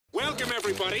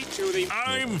everybody, to the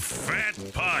I'm Fat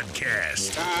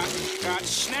Podcast.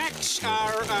 Snacks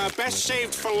are best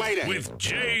saved for later. With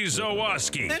Jay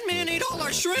Zawoski. That man ate all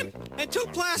our shrimp and 2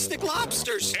 plastic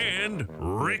lobsters. And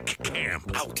Rick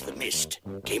Camp. Out of the mist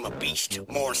came a beast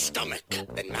more stomach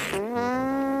than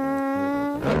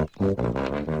man.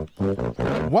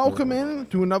 Welcome in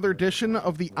to another edition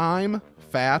of the I'm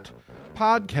Fat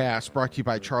Podcast, brought to you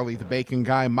by Charlie the Bacon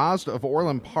Guy, Mazda of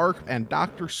Orland Park, and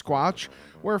Dr. Squatch,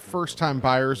 where first-time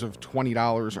buyers of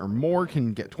 $20 or more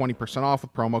can get 20% off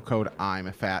with promo code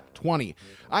I'mFat20.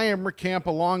 I am Rick Camp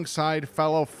alongside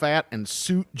fellow fat and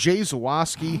suit Jay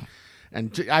Zawoski,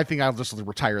 and I think I'll just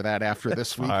retire that after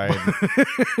this week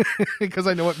because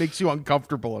I know it makes you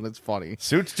uncomfortable and it's funny.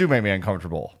 Suits do make me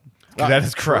uncomfortable. That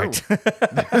is correct.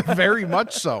 Very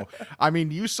much so. I mean,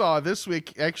 you saw this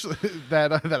week actually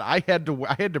that I had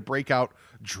to break out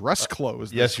dress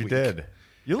clothes. Yes, you week. did.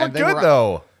 You look And good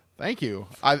though. Thank you.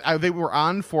 They were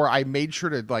on for. I made sure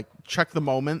to check the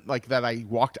moment that I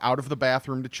walked out of the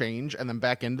bathroom to change and then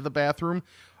back into the bathroom.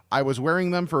 I was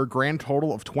wearing them for a grand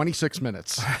total of 26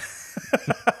 minutes.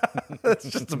 That's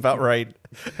just about right.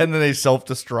 And then they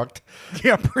self-destruct.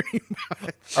 Yeah, pretty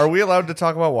much. Are we allowed to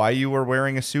talk about why you were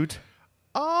wearing a suit?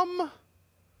 I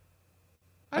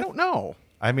don't know.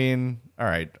 I mean, all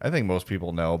right. I think most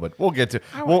people know, but we'll get to.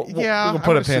 We'll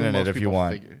put a pin in it if you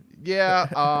want. Yeah.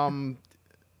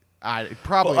 I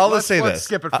probably. Well, let's this.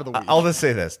 Skip it for the week. I'll just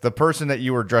say this: the person that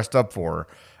you were dressed up for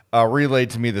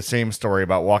relayed to me the same story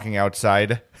about walking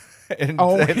outside and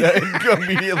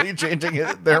immediately changing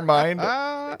their mind.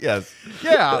 Yes.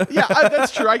 Yeah,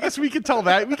 that's true. I guess we could tell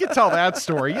that. We could tell that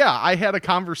story. Yeah, I had a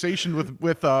conversation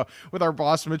with our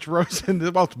boss, Mitch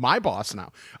Rosen. Well, it's my boss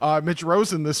now, Mitch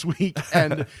Rosen, this week,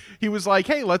 and he was like,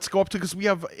 "Hey, let's go up to because we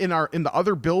have in the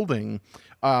other building."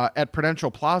 At Prudential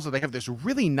Plaza, they have this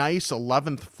really nice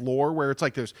 11th floor where it's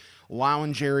like there's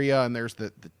lounge area and there's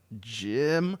the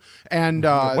gym and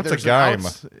what's a game?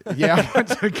 What's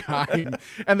a game?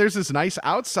 And there's this nice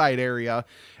outside area.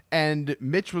 And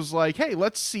Mitch was like, "Hey,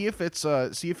 let's see if it's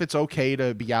okay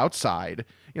to be outside.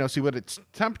 See what its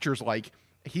temperature's like."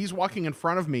 He's walking in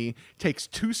front of me, takes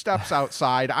 2 steps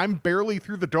outside. I'm barely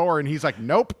through the door, and he's like,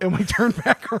 "Nope." And we turn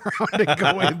back around and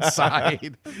go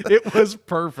inside. It was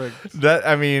perfect.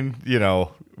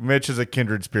 Mitch is a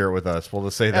kindred spirit with us. We'll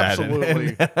just say that.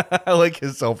 Absolutely. And I like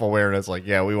his self-awareness. Like,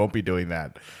 yeah, we won't be doing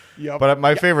that. Yep. But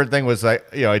my favorite thing was, I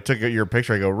took your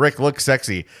picture. I go, "Rick, look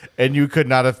sexy," and you could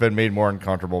not have been made more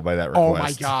uncomfortable by that request. Oh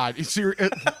my God!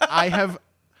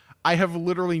 I have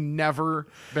literally never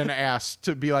been asked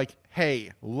to be like,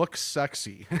 "Hey, look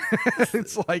sexy."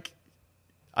 It's like,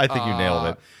 I think you nailed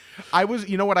it. I was,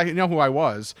 you know what? I know who I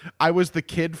was. I was the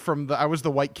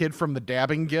white kid from the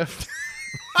dabbing gift.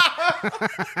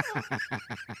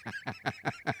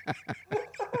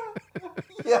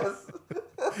 Yes.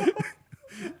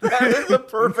 That is a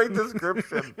perfect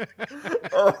description.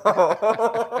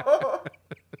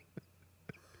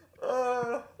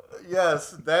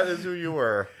 Yes, that is who you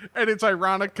were. And it's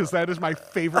ironic because that is my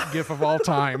favorite gif of all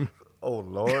time. Oh,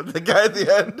 Lord. The guy at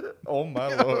the end. Oh,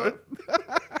 my Lord.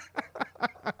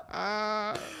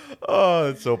 Oh,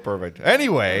 it's so perfect.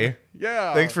 Anyway,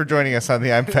 yeah. Thanks for joining us on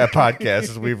the I'm Fat Podcast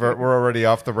as we're already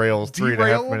off the rails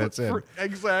 3.5 minutes in.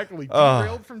 Exactly.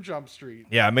 Derailed from Jump Street.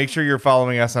 Yeah, make sure you're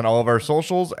following us on all of our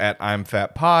socials at I'm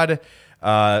Fat Pod.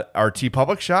 Our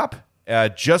TeePublic shop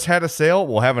just had a sale.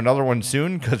 We'll have another one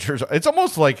soon because it's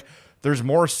almost like there's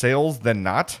more sales than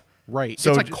not. Right.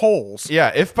 So, it's like Kohl's.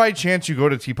 Yeah, if by chance you go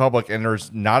to TeePublic and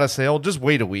there's not a sale, just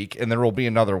wait a week and there will be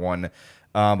another one.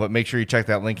 But make sure you check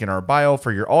that link in our bio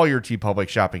for all your TeePublic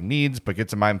shopping needs. But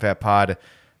get some I'm Fat Pod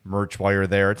merch while you're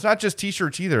there. It's not just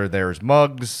t-shirts either. There's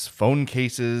mugs, phone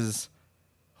cases,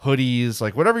 hoodies,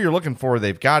 like whatever you're looking for,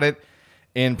 they've got it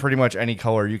in pretty much any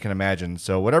color you can imagine.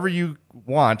 So whatever you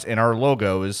want in our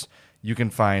logos, you can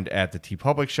find at the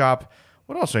TeePublic shop.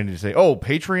 What else do I need to say? Oh,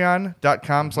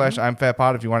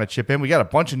 patreon.com/I'mFatPod if you want to chip in. We got a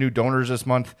bunch of new donors this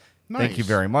month. Nice. Thank you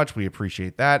very much. We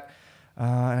appreciate that.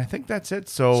 And I think that's it.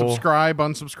 So subscribe,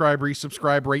 unsubscribe,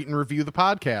 resubscribe, rate, and review the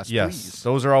podcast. Yes, please.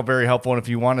 Those are all very helpful. And if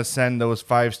you want to send those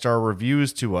 5-star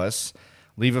reviews to us,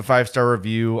 leave a 5-star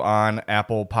review on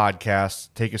Apple Podcasts.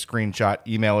 Take a screenshot,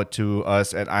 email it to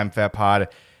us at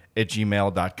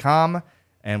imfatpod@gmail.com.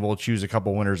 And we'll choose a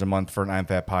couple winners a month for an I'm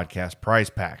Fat Podcast prize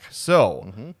pack.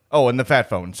 So, and the Fat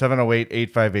Phone,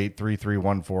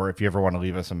 708-858-3314 if you ever want to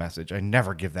leave us a message. I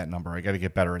never give that number. I got to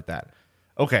get better at that.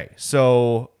 Okay,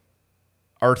 so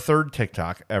our third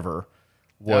TikTok ever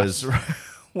was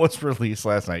released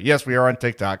last night. Yes, we are on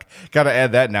TikTok. Got to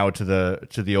add that now to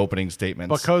the opening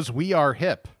statements. Because we are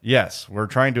hip. Yes, we're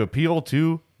trying to appeal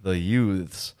to the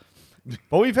youths.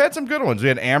 But we've had some good ones. We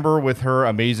had Amber with her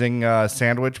amazing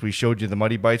sandwich. We showed you the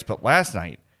Muddy Bites. But last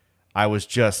night, I was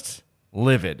just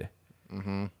livid.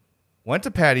 Mm-hmm. Went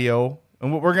to Patio.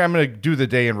 And I'm going to do the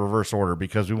day in reverse order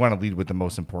because we want to lead with the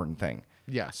most important thing.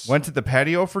 Yes. Went to the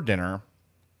Patio for dinner.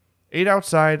 Ate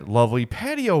outside. Lovely.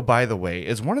 Patio, by the way,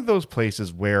 is one of those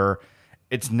places where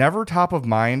it's never top of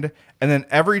mind. And then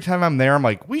every time I'm there, I'm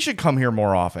like, we should come here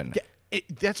more often. Yeah,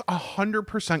 that's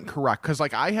 100% correct. Because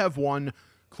like I have one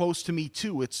close to me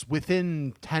too. It's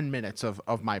within 10 minutes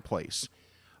of my place.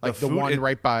 Like the one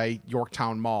right by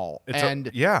Yorktown Mall.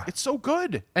 It's so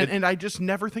good. And I just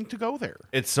never think to go there.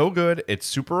 It's so good. It's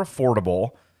super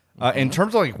affordable. In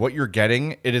terms of like what you're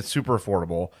getting, it is super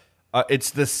affordable. It's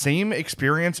the same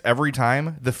experience every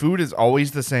time. The food is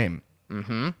always the same.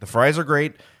 Mm-hmm. The fries are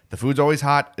great. The food's always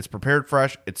hot. It's prepared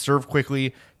fresh. It's served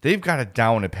quickly. They've got it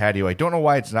down at Patio. I don't know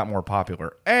why it's not more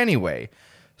popular. Anyway,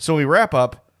 so we wrap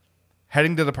up,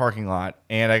 heading to the parking lot,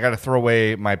 and I got to throw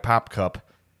away my pop cup.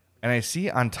 And I see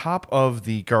on top of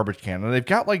the garbage can, and they've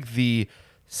got like the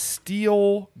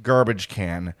steel garbage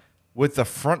can with the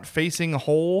front-facing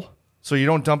hole, so you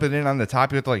don't dump it in on the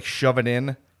top. You have to like shove it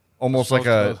in, almost like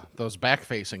those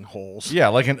back-facing holes. Yeah,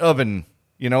 like an oven,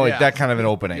 like that kind of an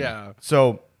opening. Yeah.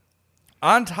 So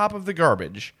on top of the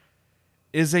garbage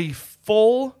is a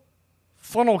full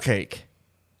funnel cake.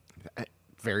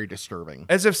 Very disturbing.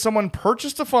 As if someone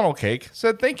purchased a funnel cake,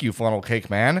 said, "Thank you, funnel cake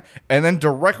man," and then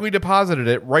directly deposited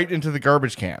it right into the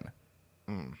garbage can.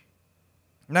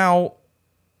 Now,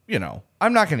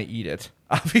 I'm not going to eat it,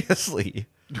 obviously.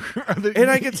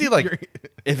 And I can see, like,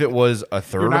 if it was a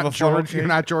third of a funnel cake. You're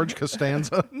not George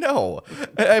Costanza. No.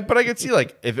 But I could see,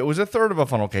 like, if it was a third of a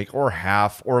funnel cake or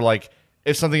half, or, like,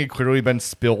 if something had clearly been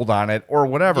spilled on it or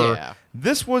whatever. Yeah.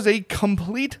 This was a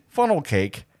complete funnel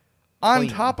cake on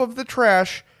top of the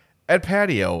trash at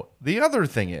Patio. The other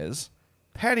thing is,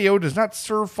 Patio does not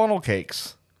serve funnel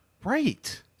cakes.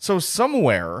 Right. So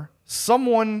somewhere,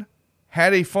 someone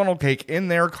had a funnel cake in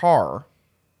their car,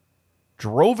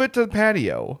 drove it to the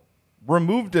Patio,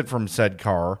 removed it from said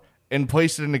car, and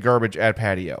placed it in the garbage at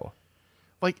Patio.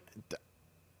 Like,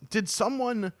 did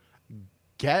someone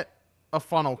get a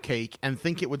funnel cake and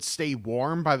think it would stay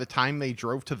warm by the time they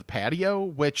drove to the Patio?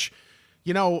 Which,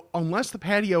 unless the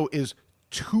Patio is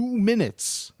 2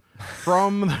 minutes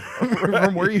from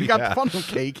where you got the funnel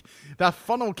cake, that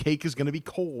funnel cake is going to be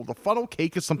cold. The funnel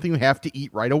cake is something you have to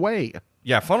eat right away.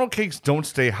 Yeah, funnel cakes don't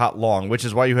stay hot long, which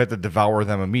is why you have to devour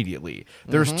them immediately.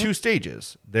 There's two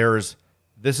stages. There's,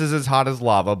 this is as hot as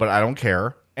lava, but I don't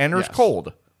care. And there's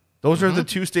cold. Those are the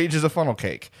two stages of funnel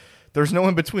cake. There's no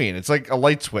in between. It's like a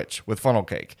light switch with funnel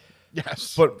cake.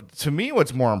 Yes. But to me,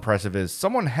 what's more impressive is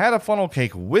someone had a funnel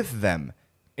cake with them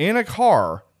in a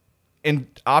car and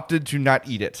opted to not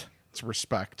eat it. It's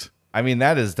respect. I mean,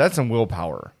 that's some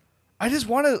willpower. I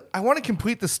want to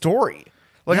complete the story.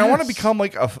 Like, I want to become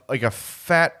like a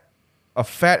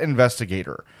fat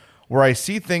investigator where I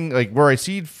see where I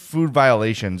see food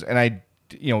violations and I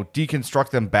deconstruct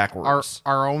them backwards.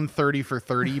 Our own 30 for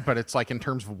 30, but it's like in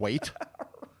terms of weight.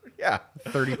 Yeah.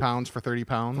 30 pounds for 30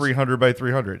 pounds. 300 by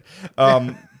 300.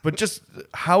 But just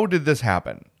how did this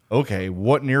happen? Okay,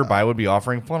 what nearby would be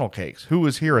offering funnel cakes? Who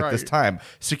was here at this time?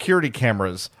 Security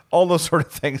cameras, all those sort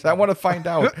of things. I want to find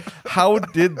out, how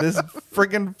did this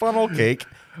friggin' funnel cake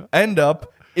end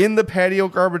up in the Patio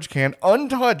garbage can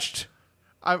untouched?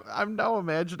 I'm now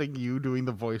imagining you doing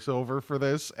the voiceover for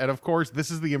this. And of course,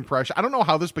 this is the impression. I don't know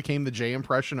how this became the Jay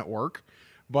impression at work,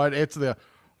 but it's the,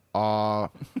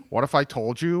 what if I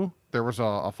told you there was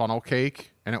a funnel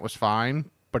cake and it was fine,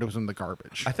 but it was in the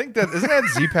garbage? I think isn't that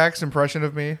Z-Pack's impression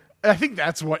of me? I think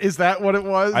is that what it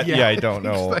was? I don't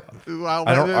know. Well,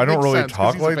 I don't really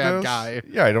talk like this. Guy.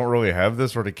 Yeah, I don't really have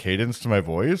this sort of cadence to my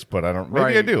voice, but I don't.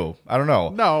 Maybe I do. I don't know.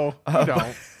 No, you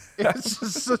don't. It's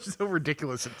just so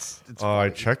ridiculous. It's I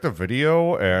checked the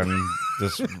video, and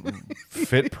this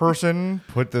fit person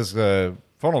put this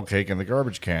funnel cake in the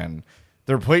garbage can.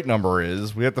 Their plate number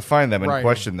is. We have to find them and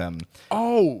question them.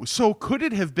 Oh, so could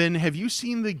it have been? Have you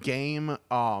seen the game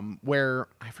where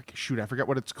I forget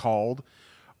what it's called,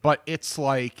 but it's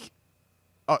like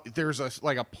there's a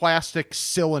plastic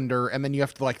cylinder, and then you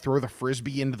have to like throw the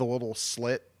frisbee into the little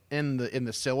slit in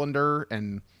the cylinder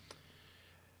and.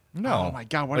 No. Oh my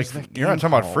God! What is that game You're not talking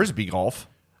called? about frisbee golf.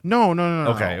 No.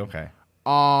 Okay.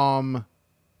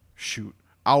 Shoot.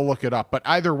 I'll look it up. But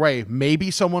either way,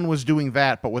 maybe someone was doing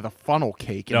that, but with a funnel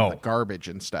cake in the garbage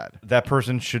instead. That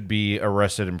person should be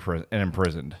arrested and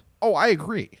imprisoned. Oh, I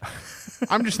agree.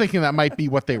 I'm just thinking that might be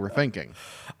what they were thinking.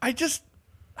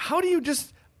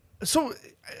 So,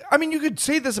 I mean, you could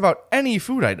say this about any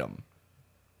food item,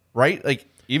 right? Like,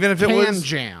 even if it was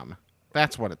jam.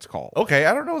 That's what it's called. Okay,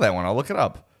 I don't know that one. I'll look it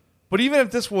up. But even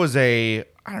if this was a,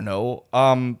 I don't know,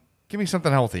 give me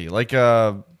something healthy, like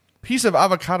a piece of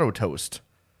avocado toast.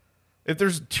 If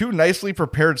there's 2 nicely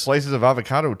prepared slices of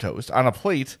avocado toast on a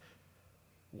plate,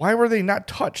 why were they not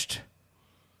touched?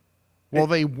 Well,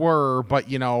 they were, but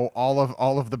all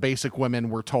of the basic women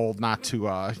were told not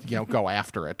to, go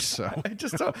after it. So I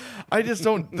just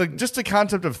don't. Just the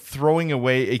concept of throwing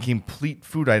away a complete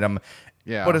food item,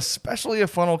 yeah. But especially a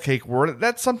funnel cake, where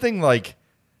that's something like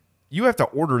you have to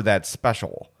order that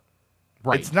special,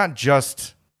 right? It's not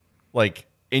just like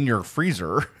in your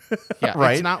freezer, yeah.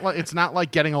 Right? It's not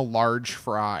like getting a large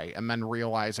fry and then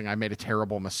realizing I made a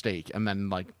terrible mistake and then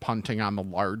like punting on the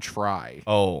large fry.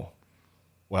 Oh,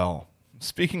 well.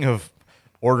 Speaking of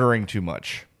ordering too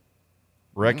much,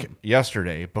 Rick,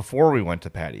 yesterday, before we went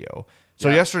to patio, so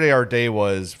yesterday our day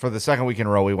was, for the second week in a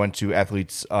row, we went to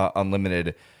Athletes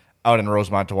Unlimited out in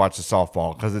Rosemont to watch the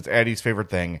softball because it's Addie's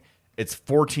favorite thing. It's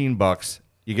 $14.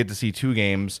 You get to see 2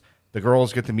 games. The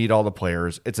girls get to meet all the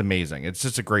players. It's amazing. It's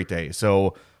just a great day.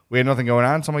 So we had nothing going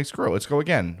on, so I'm like, screw it, let's go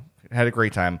again. Had a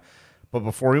great time. But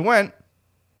before we went,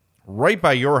 right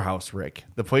by your house, Rick,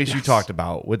 the place you talked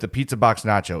about with the pizza box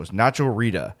nachos, Nacho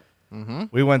Rita. Mm-hmm.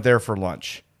 We went there for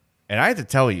lunch. And I have to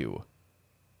tell you,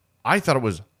 I thought it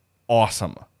was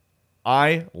awesome.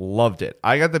 I loved it.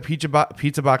 I got the pizza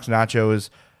box nachos.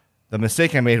 The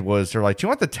mistake I made was they're like, do you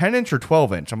want the 10-inch or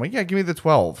 12-inch? I'm like, yeah, give me the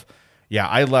 12. Yeah,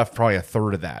 I left probably a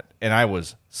third of that. And I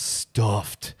was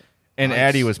stuffed. And Nice.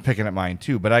 Addie was picking at mine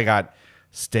too. But I got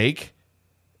steak.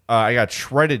 I got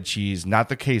shredded cheese, not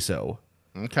the queso.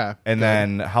 Okay. And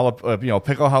then pickle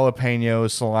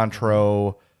jalapenos,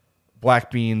 cilantro, black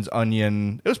beans,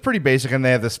 onion. It was pretty basic, and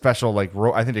they have this special I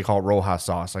think they call it Roja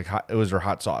sauce. It was their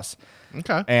hot sauce.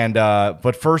 Okay. And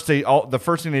but first the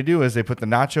first thing they do is they put the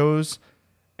nachos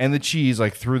and the cheese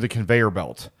through the conveyor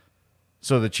belt,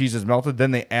 so the cheese is melted.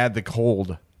 Then they add the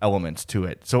cold elements to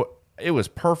it. So it was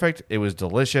perfect. It was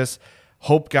delicious.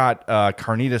 Hope got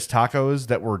carnitas tacos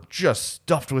that were just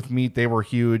stuffed with meat. They were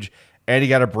huge. Addie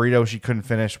got a burrito she couldn't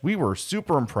finish. We were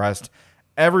super impressed.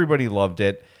 Everybody loved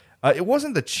it. It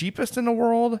wasn't the cheapest in the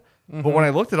world, but when I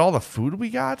looked at all the food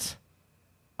we got,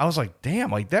 I was like,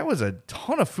 damn, that was a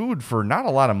ton of food for not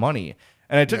a lot of money.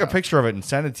 And I took a picture of it and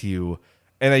sent it to you.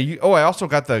 And I also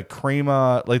got the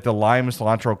crema, the lime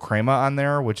cilantro crema on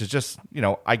there, which is just,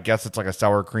 I guess it's like a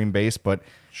sour cream base, but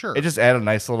Sure. it just added a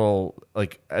nice little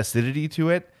acidity to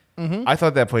it. Mm-hmm. I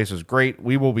thought that place was great.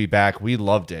 We will be back. We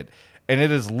loved it. And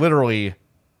it is literally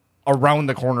around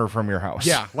the corner from your house.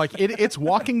 Yeah, it's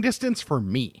walking distance for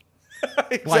me.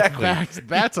 Exactly.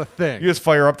 That's a thing. You just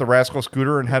fire up the Rascal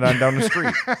scooter and head on down the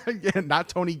street. Yeah, not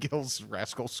Tony Gill's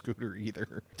Rascal Scooter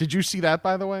either. Did you see that,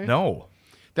 by the way? No.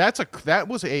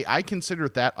 I consider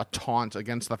that a taunt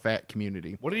against the fat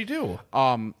community. What did he do?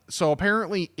 So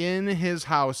apparently in his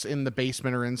house, in the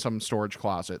basement or in some storage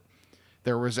closet,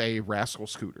 there was a Rascal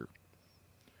Scooter.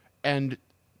 And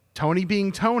Tony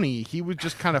being Tony, he would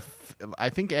just kind of, I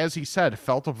think as he said,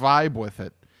 felt a vibe with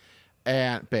it.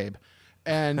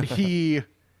 And he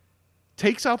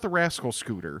takes out the Rascal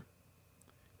Scooter,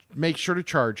 makes sure to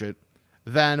charge it.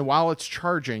 Then while it's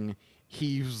charging,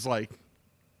 he's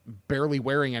barely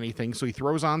wearing anything. So he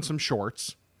throws on some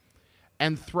shorts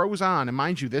and throws on, and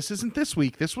mind you, this isn't this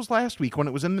week. This was last week when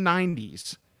it was in the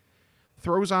 90s.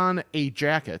 Throws on a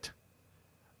jacket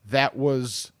that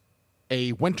was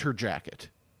a winter jacket.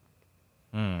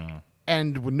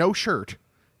 And with no shirt,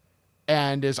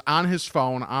 and is on his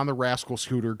phone on the Rascal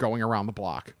Scooter going around the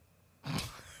block.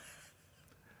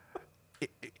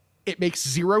 It makes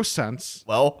zero sense.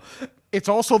 Well, it's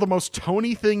also the most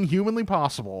Tony thing humanly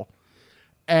possible.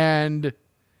 And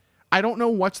I don't know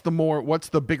what's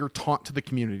the bigger taunt to the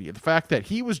community. The fact that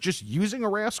he was just using a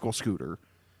Rascal Scooter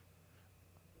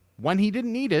when he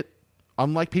didn't need it,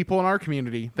 unlike people in our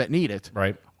community that need it.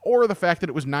 right. Or the fact that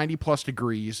it was 90 plus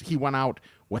degrees. He went out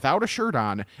without a shirt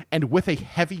on and with a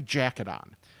heavy jacket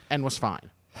on and was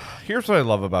fine. Here's what I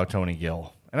love about Tony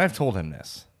Gill, and I've told him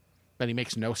this. That he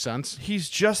makes no sense. He's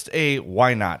just a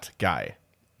why not guy.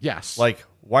 Yes.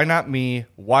 Why not me?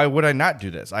 Why would I not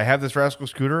do this? I have this Rascal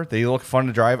Scooter. They look fun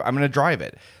to drive. I'm going to drive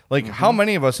it. How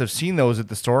many of us have seen those at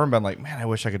the store and been like, man, I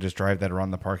wish I could just drive that around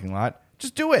the parking lot.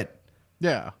 Just do it.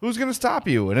 Yeah. Who's going to stop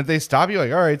you? And if they stop you, all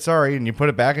right, sorry, and you put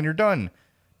it back and you're done.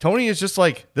 Tony is just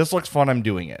this looks fun, I'm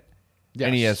doing it. Yes.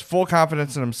 And he has full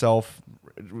confidence in himself,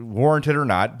 warranted or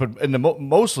not, but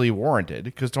mostly warranted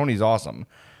because Tony's awesome.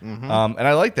 Mm-hmm. And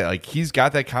I like that. He's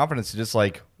got that confidence to just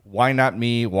why not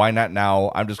me? Why not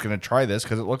now? I'm just going to try this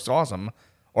because it looks awesome.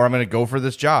 Or I'm going to go for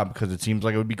this job because it seems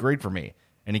like it would be great for me.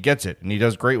 And he gets it, and he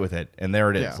does great with it. And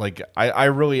there it is. Yeah. I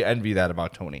really envy that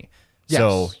about Tony.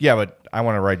 So, Yes. yeah, but I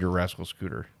want to ride your rascal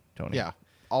scooter, Tony. Yeah.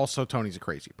 Also, Tony's a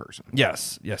crazy person.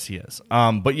 Yes, he is.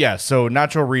 But yeah, so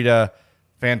Nacho Rita,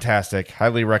 fantastic,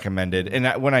 highly recommended.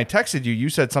 And when I texted you, you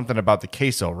said something about the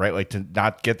queso, right? Like to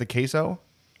not get the queso.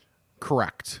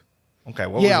 Correct. Okay.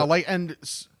 What Yeah, was it? like, and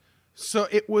so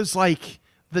it was like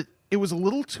it was a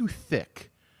little too thick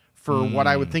for what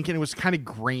I would think, and it was kind of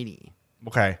grainy.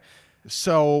 Okay.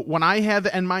 So when I had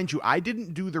and mind you, I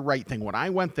didn't do the right thing when I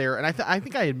went there, and I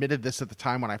think I admitted this at the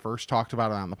time when I first talked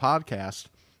about it on the podcast.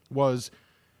 Was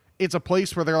it's a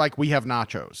place where they're like, we have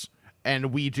nachos,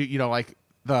 and we do, like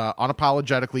the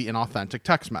unapologetically inauthentic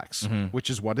Tex-Mex, which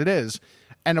is what it is.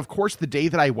 And of course, the day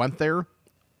that I went there,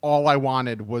 all I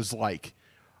wanted was like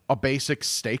a basic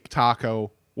steak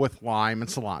taco with lime and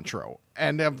cilantro.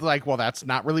 And I'm like, well, that's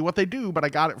not really what they do, but I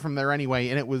got it from there anyway,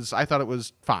 and I thought it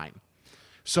was fine.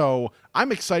 So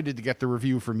I'm excited to get the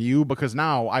review from you, because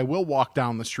now I will walk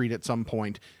down the street at some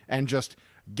point and just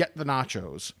get the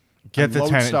nachos, Get the load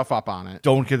 10 stuff up on it.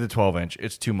 Don't get the 12-inch.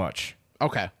 It's too much.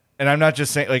 Okay. And I'm not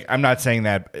just saying, like, I'm not saying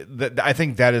that. I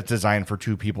think that is designed for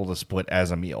 2 people to split as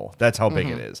a meal. That's how big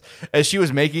it is. As she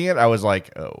was making it, I was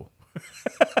like, oh.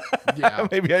 Yeah.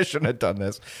 Maybe I shouldn't have done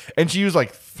this. And she used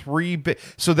like 3 big.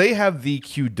 So they have the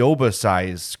Qdoba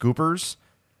size scoopers.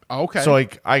 Okay. So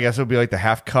like, I guess it would be like the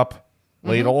half cup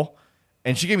ladle.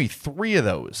 And she gave me 3 of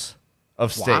those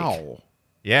of steak. Wow.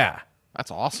 Yeah.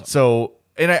 That's awesome. So,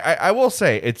 and I will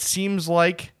say, it seems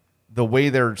like the way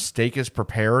their steak is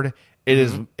prepared, it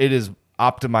is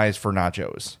optimized for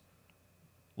nachos.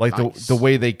 Like Nice. the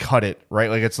way they cut it, right?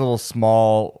 Like it's little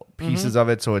small pieces of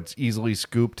it, so it's easily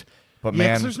scooped. But Yeah,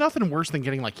 'cause man, there's nothing worse than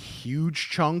getting like huge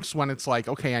chunks when it's like,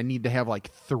 okay, I need to have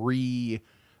like three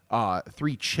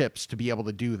chips to be able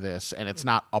to do this, and it's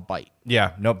not a bite.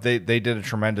 yeah, nope, they did a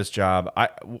tremendous job.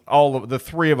 All of the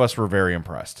 3 of us were very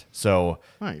impressed. So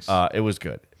Nice. It was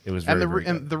good. It was very, very good.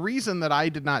 And the reason that I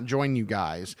did not join you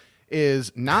guys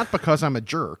is not because I'm a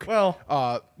jerk. Well,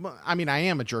 I mean, I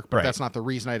am a jerk, but Right. that's not the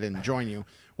reason I didn't join you.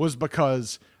 Was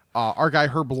because our guy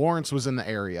Herb Lawrence was in the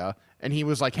area, and he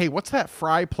was like, "Hey, what's that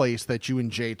fry place that you and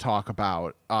Jay talk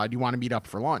about? Do you want to meet up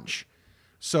for lunch?"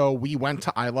 So we went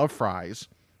to I Love Fries,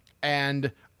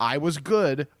 and I was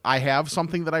good. I have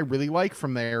something that I really like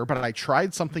from there, but I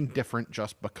tried something different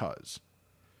just because.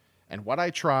 And what I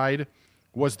tried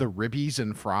was the ribbies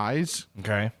and fries,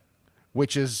 okay.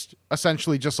 which is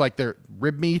essentially just like their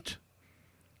rib meat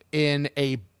in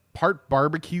a part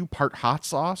barbecue, part hot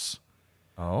sauce,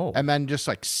 Oh, and then just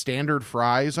like standard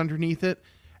fries underneath it.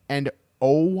 And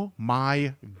oh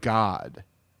my God,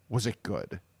 was it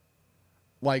good.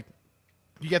 Like,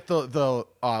 you get the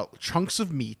chunks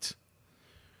of meat,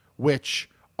 which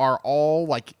are all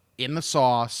like in the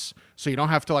sauce, so you don't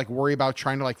have to like worry about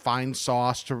trying to like find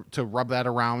sauce to rub that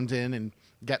around in and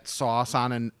get sauce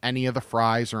on any of the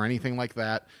fries or anything like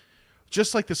that.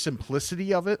 Just like the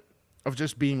simplicity of it, of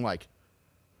just being like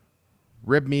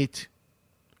rib meat,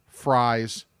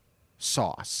 fries,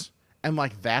 sauce, and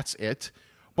like that's it.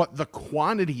 But the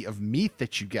quantity of meat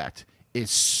that you get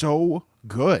is so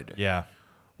good. yeah.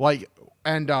 Like,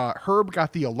 and Herb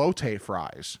got the elote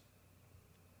fries,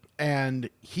 and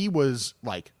he was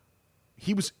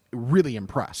really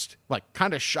impressed, like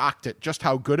kind of shocked at just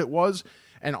how good it was,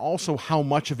 and also how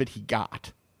much of it he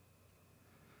got.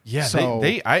 Yeah, So-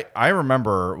 I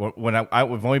remember when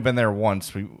we've only been there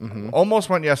once. We almost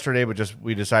went yesterday, but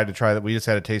we decided to try that. We just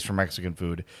had a taste for Mexican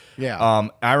food. Yeah.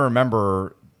 I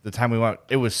remember the time we went.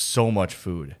 It was so much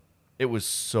food. It was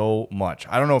so much.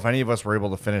 I don't know if any of us were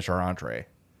able to finish our entree.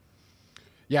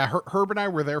 Yeah, Herb and I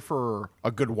were there for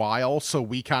a good while, so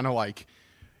we kind of like,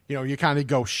 you kind of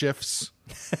go shifts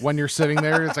when you're sitting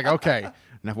there. It's like, okay,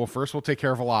 now, well, first we'll take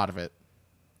care of a lot of it.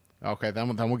 Okay, then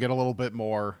we'll get a little bit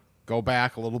more, go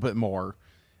back a little bit more.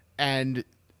 And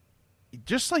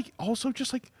just like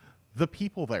the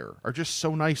people there are just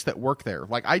so nice that work there.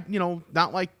 Like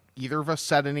not like either of us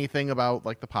said anything about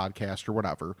like the podcast or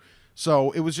whatever.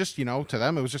 So it was just, to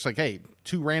them, it was just like, hey,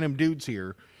 2 random dudes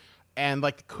here. And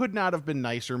like could not have been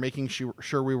nicer, making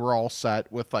sure we were all set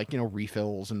with like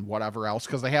refills and whatever else,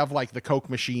 because they have like the Coke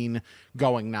machine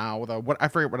going now. I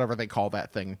forget whatever they call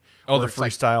that thing. Oh, where the it's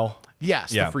like- freestyle.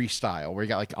 yes, Yeah. the freestyle, where you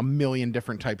got like a million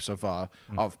different types of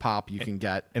pop you can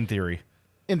get. In theory.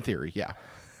 In theory, yeah.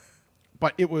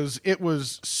 But it was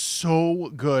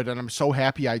so good, and I'm so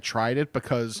happy I tried it,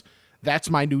 because that's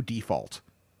my new default.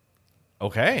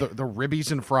 Okay. The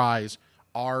ribbies and fries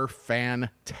are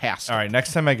fantastic. All right,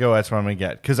 next time I go, that's what I'm gonna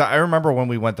get. Because I remember when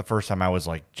we went the first time, I was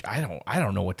like, I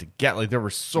don't know what to get. Like there were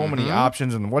so many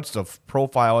options, and what's the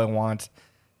profile I want?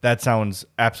 That sounds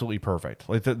absolutely perfect.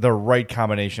 Like the right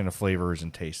combination of flavors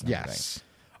and taste. And everything. Yes.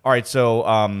 All right,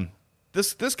 so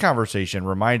this conversation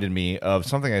reminded me of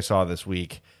something I saw this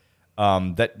week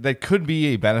that could be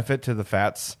a benefit to the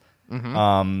fats.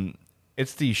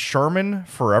 It's the Charmin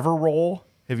Forever Roll.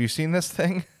 Have you seen this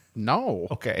thing? No.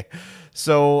 Okay.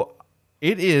 So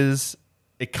it's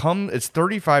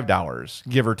 $35,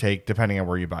 give or take, depending on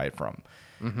where you buy it from.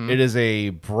 It is a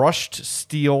brushed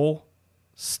steel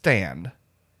stand.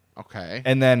 Okay.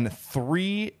 And then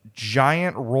 3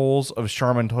 giant rolls of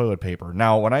Charmin toilet paper.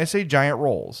 Now, when I say giant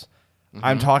rolls,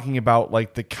 I'm talking about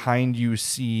like the kind you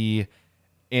see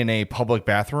in a public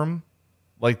bathroom,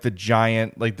 like the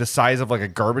giant, like the size of like a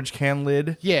garbage can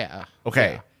lid. Yeah.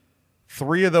 Okay. Yeah.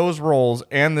 3 of those rolls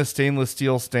and the stainless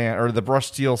steel stand or the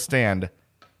brushed steel stand.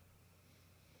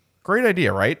 Great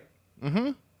idea, right?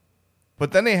 Mm-hmm.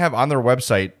 But then they have on their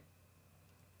website,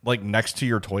 like next to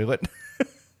your toilet,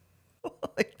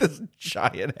 like this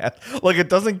giant hat. Like it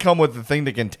doesn't come with the thing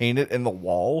to contain it in the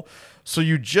wall. So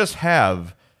you just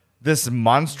have this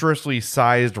monstrously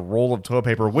sized roll of toilet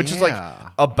paper, which is like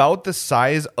about the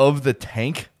size of the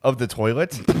tank of the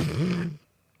toilet.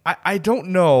 I don't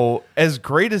know, as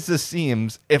great as this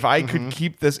seems, if I could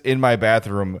keep this in my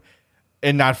bathroom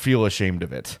and not feel ashamed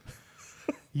of it.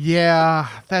 Yeah,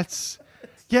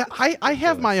 I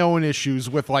have my own issues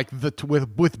with like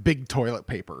with big toilet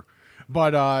paper.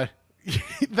 But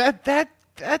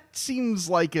that seems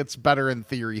like it's better in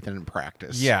theory than in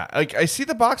practice. Yeah, like I see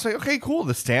the box, like, okay, cool.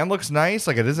 The stand looks nice.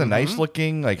 Like it is a nice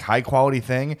looking, like high quality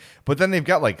thing. But then they've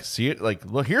got like, see it, like,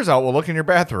 look, here's how it will look in your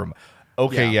bathroom.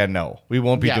 Okay, no, we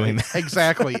won't be doing that.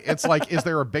 Exactly. It's like, is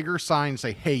there a bigger sign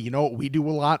say, hey, you know what we do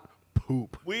a lot?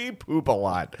 Poop. We poop a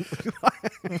lot.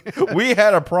 We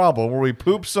had a problem where we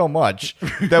pooped so much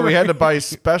that we had to buy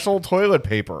special toilet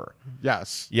paper.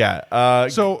 Yes. Yeah.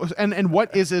 So and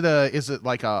what is it? Is it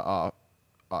like a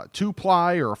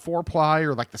 2-ply or a 4-ply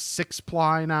or like the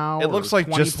 6-ply now? It looks like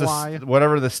just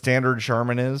whatever the standard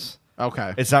Charmin is.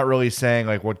 Okay. It's not really saying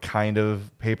like what kind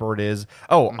of paper it is.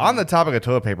 Oh, on the topic of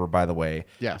toilet paper, by the way.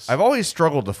 Yes. I've always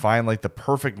struggled to find like the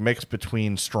perfect mix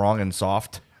between strong and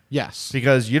soft. Yes.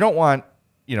 Because you don't want,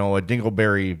 a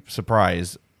dingleberry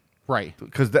surprise. Right.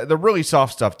 Because the really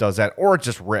soft stuff does that, or it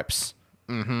just rips.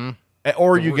 Mm-hmm.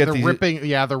 Or you get these ripping.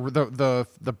 Yeah,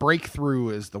 the breakthrough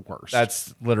is the worst.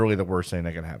 That's literally the worst thing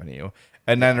that can happen to you.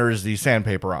 And then there's the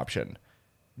sandpaper option.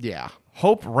 Yeah.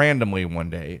 Hope randomly one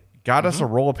day got us a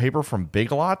roll of paper from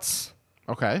Big Lots.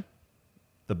 Okay.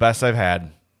 The best I've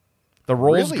had. The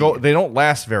rolls they don't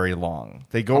last very long.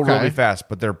 They go really fast,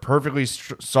 but they're perfectly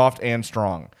soft and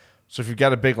strong. So if you've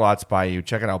got a Big Lots by you,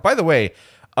 check it out. By the way,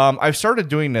 I've started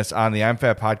doing this on the I'm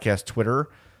Fat Podcast Twitter.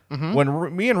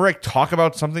 When me and Rick talk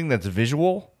about something that's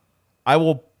visual, I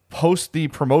will post the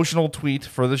promotional tweet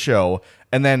for the show,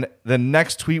 and then the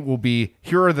next tweet will be,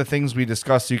 here are the things we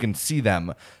discussed so you can see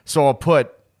them. So I'll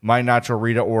put my Nacho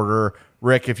Rita order.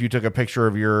 Rick, if you took a picture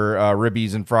of your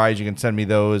ribbies and fries, you can send me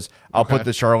those. I'll put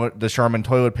the Charmin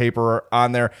toilet paper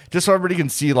on there just so everybody can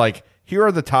see, like, here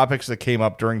are the topics that came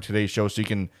up during today's show so you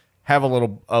can have a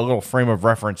little frame of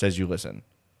reference as you listen.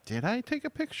 Did I take a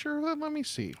picture? Let me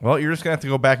see. Well, you're just going to have to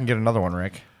go back and get another one,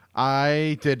 Rick.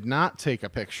 I did not take a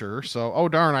picture, so, oh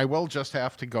darn, I will just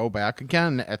have to go back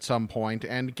again at some point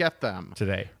and get them.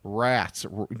 Today. Rats.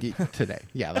 Today.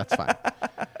 Yeah, that's fine.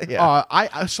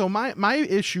 Yeah. So my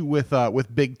issue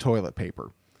with big toilet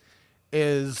paper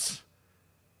is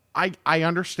I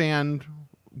understand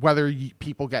whether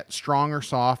people get strong or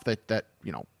soft, that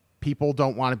people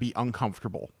don't want to be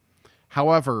uncomfortable.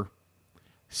 However,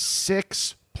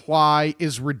 6-ply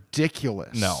is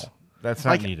ridiculous. No, that's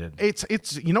not needed. It's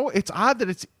it's odd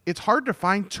that it's hard to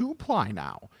find 2-ply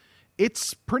now.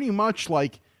 It's pretty much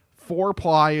like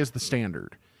 4-ply is the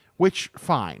standard, which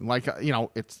fine. Like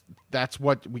that's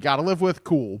what we got to live with.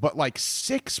 Cool, but like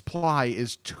 6-ply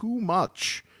is too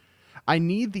much. I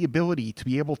need the ability to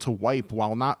be able to wipe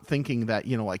while not thinking that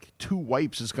like 2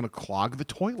 wipes is going to clog the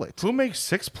toilet. Who makes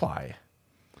 6-ply?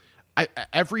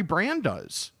 Every brand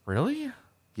does. Really?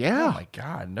 Yeah. Oh my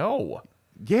God, no.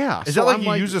 Yeah. Is that like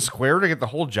you use a square to get the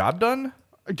whole job done?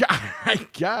 I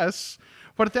guess.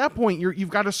 But at that point, you've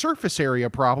got a surface area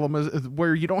problem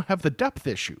where you don't have the depth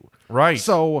issue. Right.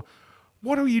 So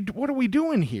what are we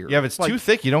doing here? Yeah, if it's too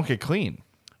thick, you don't get clean.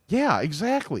 Yeah,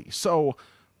 exactly. So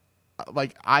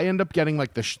like I end up getting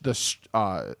like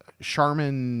the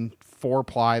Charmin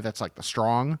 4-ply that's like the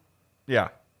strong. Yeah.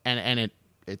 And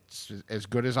it's as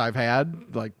good as I've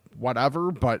had, like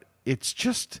whatever, but it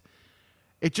just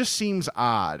seems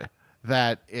odd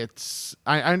that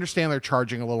I understand they're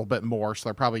charging a little bit more, so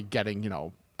they're probably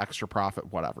getting, extra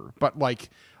profit, whatever. But like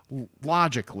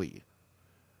logically,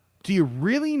 do you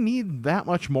really need that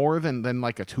much more than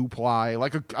like a 2-ply,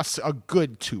 like a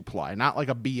good 2-ply, not like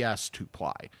a BS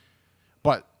 2-ply?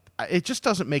 But it just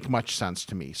doesn't make much sense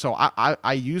to me. So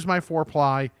I use my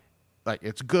 4-ply, like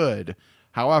it's good.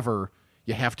 However,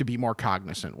 you have to be more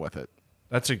cognizant with it.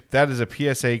 That is a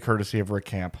PSA courtesy of Rick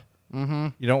Camp. Mm-hmm.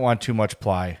 You don't want too much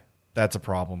ply. That's a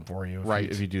problem for you,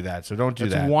 if you do that. So don't do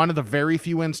that. It's one of the very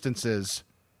few instances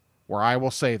where I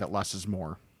will say that less is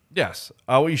more. Yes.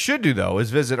 What you should do, though,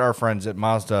 is visit our friends at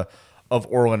Mazda of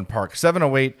Orland Park,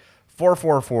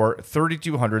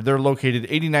 708-444-3200. They're located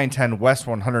 8910 West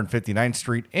 159th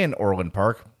Street in Orland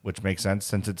Park, which makes sense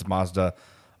since it's Mazda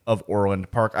of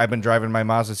Orland Park. I've been driving my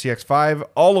Mazda CX-5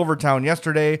 all over town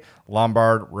yesterday.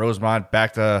 Lombard, Rosemont,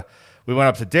 we went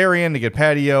up to Darien to get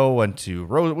patio,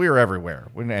 we were everywhere.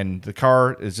 And the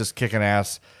car is just kicking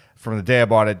ass. From the day I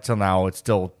bought it till now, it's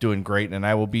still doing great, and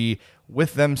I will be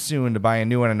with them soon to buy a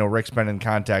new one. I know Rick's been in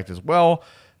contact as well.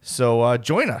 So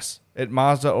join us at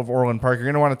Mazda of Orland Park. You're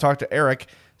going to want to talk to Eric,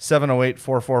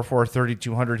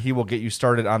 708-444-3200. He will get you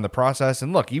started on the process.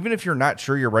 And look, even if you're not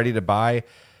sure you're ready to buy,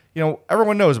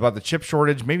 everyone knows about the chip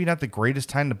shortage. Maybe not the greatest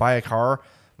time to buy a car,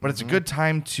 but it's a good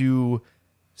time to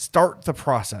start the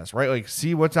process, right? Like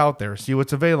see what's out there, see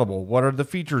what's available, what are the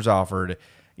features offered,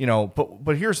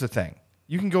 but here's the thing.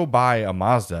 You can go buy a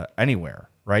Mazda anywhere,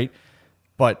 right?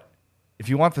 But if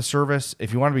you want the service,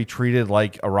 if you want to be treated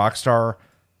like a rock star,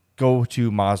 go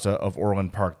to Mazda of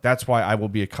Orland Park. That's why I will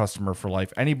be a customer for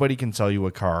life. Anybody can sell you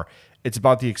a car. It's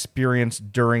about the experience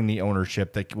during the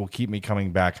ownership that will keep me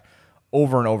coming back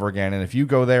over and over again. And if you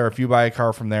go there, if you buy a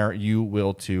car from there, you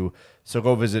will too. So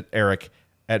go visit Eric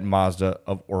at Mazda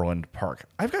of Orland Park.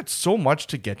 I've got so much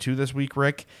to get to this week,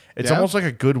 Rick. It's almost like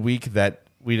a good week that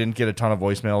we didn't get a ton of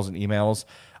voicemails and emails.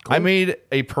 Cool. I made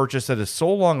a purchase that is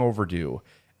so long overdue,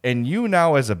 and you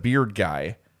now as a beard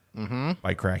guy,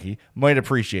 by Cracky, might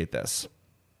appreciate this.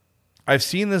 I've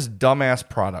seen this dumbass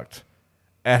product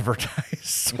advertised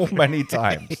so many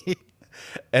times.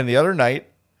 And the other night,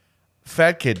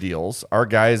 Fat Kid Deals, our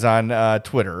guys on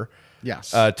Twitter,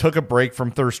 took a break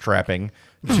from thirst trapping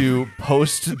to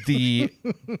post the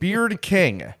Beard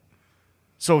King.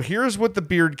 So here's what the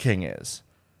Beard King is.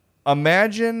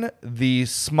 Imagine the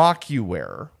smock you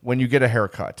wear when you get a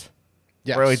haircut.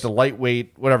 Yes. Right, like the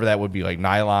lightweight, whatever that would be, like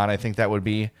nylon, I think that would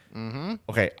be. Mm-hmm.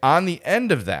 Okay, on the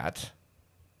end of that,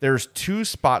 there's 2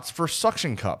 spots for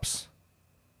suction cups.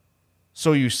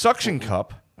 So you suction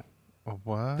cup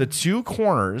what? The 2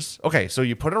 corners. Okay, so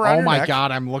you put it around your neck. Oh my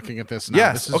God, I'm looking at this now.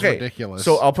 Yes, this is ridiculous.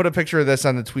 So I'll put a picture of this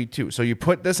on the tweet too. So you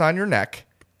put this on your neck.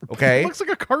 Okay. It looks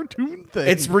like a cartoon thing.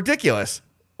 It's ridiculous.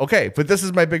 Okay, but this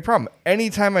is my big problem.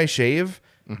 Anytime I shave,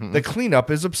 the cleanup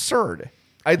is absurd.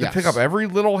 I had to pick up every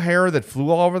little hair that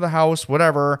flew all over the house,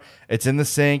 whatever. It's in the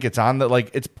sink. It's on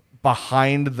it's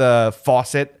behind the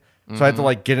faucet. So I had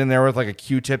to get in there with a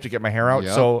Q-tip to get my hair out.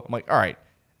 Yep. So I'm like, all right,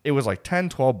 it was like $10,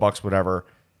 $12, whatever.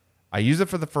 I use it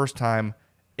for the first time.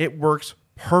 It works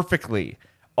perfectly.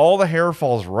 All the hair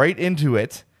falls right into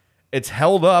it. It's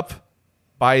held up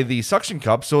by the suction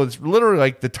cup. So it's literally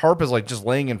like the tarp is just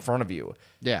laying in front of you.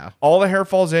 Yeah. All the hair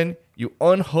falls in. You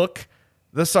unhook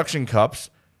the suction cups,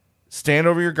 stand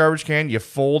over your garbage can. You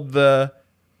fold the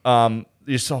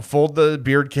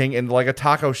Beard King into a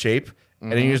taco shape,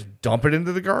 and then you just dump it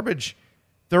into the garbage.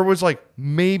 There was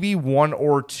maybe 1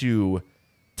 or 2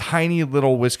 tiny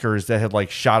little whiskers that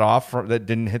had shot off that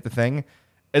didn't hit the thing,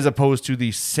 as opposed to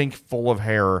the sink full of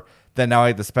hair that now I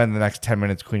had to spend the next 10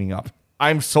 minutes cleaning up.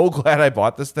 I'm so glad I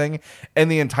bought this thing.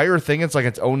 And the entire thing, it's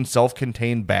its own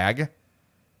self-contained bag.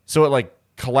 So it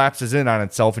collapses in on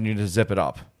itself and you just zip it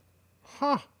up.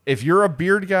 Huh. If you're a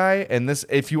beard guy,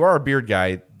 if you are a beard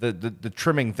guy, the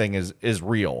trimming thing is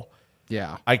real.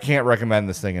 Yeah. I can't recommend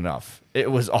this thing enough. It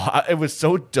was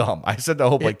so dumb. I said to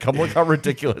Hope, come look how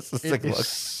ridiculous this thing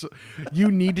looks.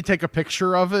 You need to take a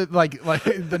picture of it. Like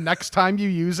the next time you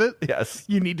use it. Yes.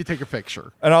 You need to take a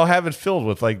picture. And I'll have it filled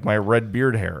with my red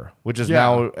beard hair, which is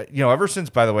now, ever since,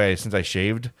 by the way, since I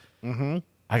shaved,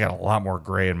 I got a lot more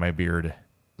gray in my beard.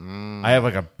 I have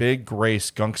a big gray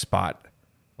skunk spot,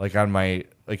 on my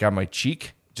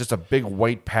cheek, just a big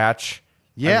white patch.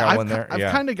 Yeah,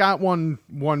 I've kind of got one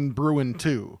brewing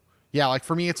too. Yeah,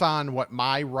 for me, it's on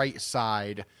my right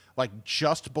side,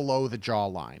 just below the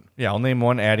jawline. Yeah, I'll name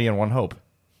one Addie and one Hope.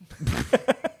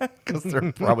 Because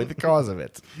they're probably the cause of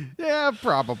it. Yeah,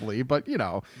 probably, but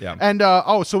Yeah. And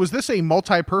so is this a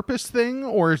multi-purpose thing,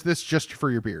 or is this just for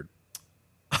your beard?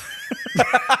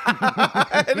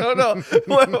 I don't know.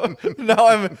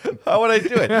 Now how would I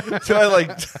do it? Do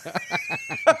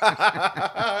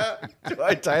I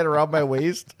I tie it around my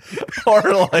waist, or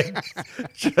like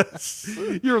just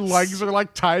Your legs are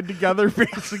like tied together,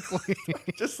 basically.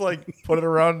 just like put it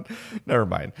around. Never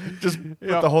mind. Just put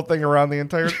Yeah. the whole thing around the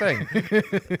entire thing.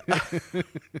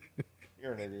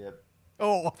 You're an idiot.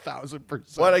 Oh,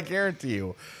 1,000%. But I guarantee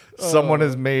you, someone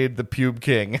has made the pube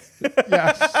king,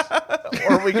 Yes.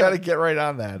 or we got to get right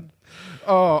on that.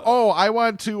 I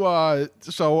want to.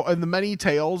 So, in the many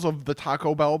tales of the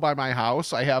Taco Bell by my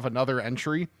house, I have another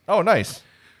entry. Oh, nice.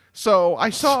 So I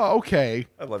saw. Okay,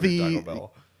 I love your Taco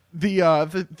Bell.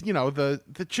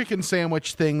 The chicken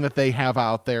sandwich thing that they have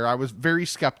out there. I was very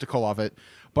skeptical of it,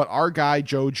 but our guy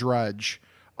Joe Drudge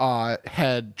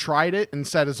had tried it and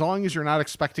said, as long as you're not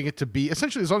expecting it to be,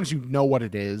 essentially, as long as you know what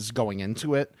it is going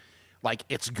into it, like,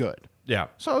 it's good. Yeah.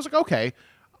 So I was like, okay.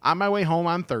 On my way home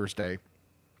on Thursday,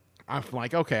 I'm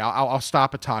like, okay, I'll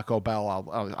stop at Taco Bell.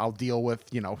 I'll deal with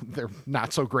their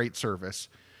not so great service.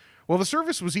 Well, the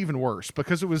service was even worse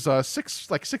because it was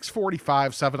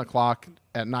 6:45, 7 o'clock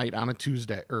at night on a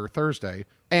Tuesday or Thursday,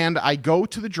 and I go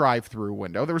to the drive-thru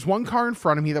window. There was one car in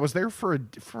front of me that was there for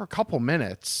a couple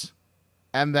minutes,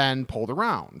 and then pulled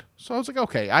around. So I was like,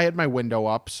 okay, I had my window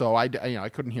up, so I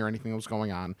couldn't hear anything that was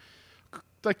going on.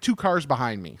 Like 2 cars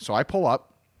behind me, so I pull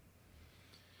up,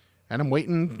 and I'm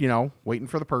waiting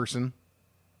for the person.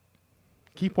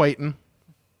 Keep waiting.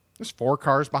 There's 4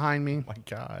 cars behind me. My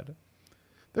God.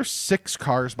 There's 6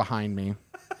 cars behind me.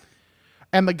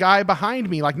 And the guy behind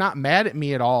me, like, not mad at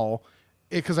me at all,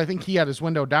 because I think he had his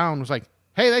window down, was like,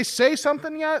 hey, they say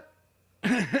something yet?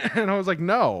 And I was like,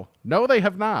 no, they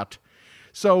have not.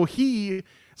 So he's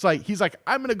like,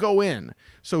 I'm going to go in.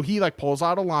 So he like pulls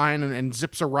out a line and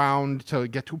zips around to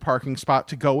get to a parking spot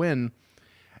to go in.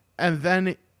 And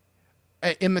then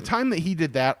in the time that he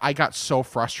did that, I got so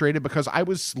frustrated because I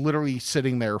was literally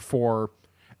sitting there for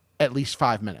at least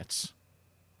 5 minutes.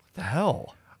 What the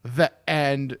hell?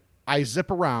 And I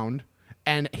zip around,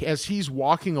 and as he's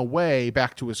walking away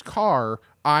back to his car,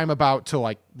 I'm about to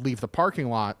like leave the parking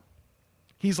lot.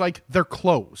 He's like, they're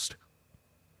closed.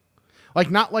 Like,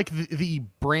 not like the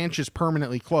branch is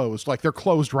permanently closed. Like, they're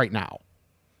closed right now.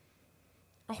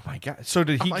 Oh, my God. So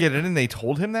did he get in and they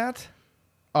told him that?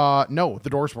 No, the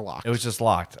doors were locked. It was just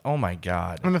locked. Oh, my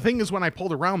God. And the thing is, when I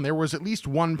pulled around, there was at least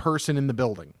one person in the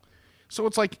building. So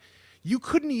it's like, you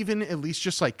couldn't even at least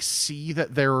just like see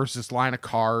that there was this line of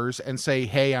cars and say,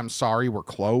 hey, I'm sorry, we're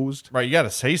closed. Right, you got to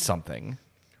say something.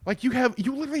 Like, you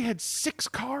literally had 6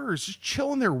 cars just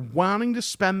chilling there wanting to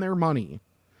spend their money.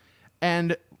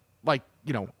 And like,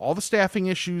 all the staffing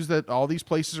issues that all these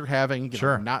places are having,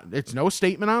 Sure. It's no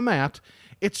statement on that.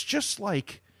 It's just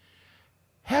like,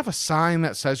 have a sign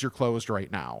that says you're closed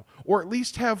right now, or at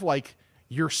least have like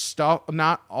your stuff,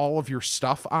 not all of your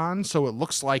stuff on, so it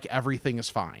looks like everything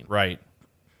is fine. Right.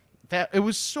 That it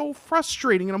was so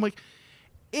frustrating. And I'm like,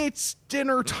 it's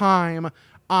dinner time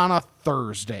on a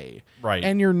Thursday. Right.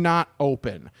 And you're not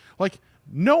open. Like,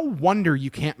 no wonder you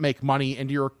can't make money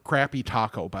into your crappy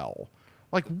Taco Bell.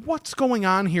 Like, what's going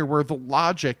on here where the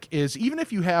logic is, even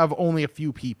if you have only a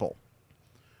few people,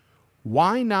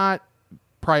 why not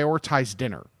prioritize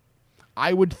dinner?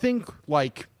 I would think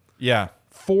like Yeah.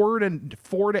 4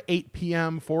 to 8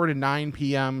 p.m., 4 to 9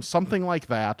 p.m., something like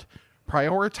that.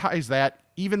 Prioritize that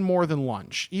even more than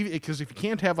lunch. Because if you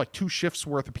can't have like 2 shifts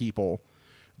worth of people,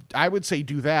 I would say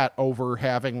do that over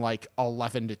having like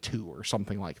 11 to 2 or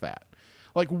something like that.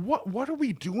 Like, what are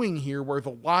we doing here where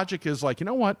the logic is like, you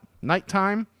know what?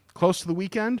 Nighttime, close to the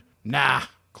weekend? Nah,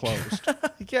 closed.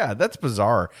 Yeah, that's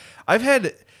bizarre. I've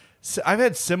had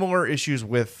similar issues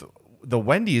with the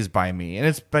Wendy's by me, and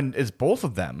it's both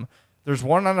of them. There's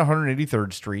one on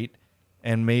 183rd Street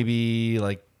and maybe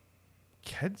like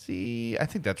Kedzie. I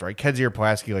think that's right. Kedzie or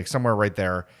Pulaski, like somewhere right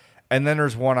there. And then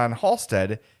there's one on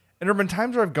Halstead. And there have been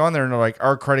times where I've gone there and they're like,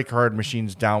 our credit card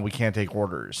machine's down. We can't take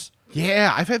orders.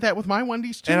 Yeah, I've had that with my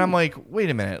Wendy's too. And I'm like,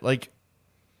 wait a minute. Like,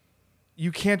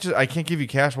 I can't give you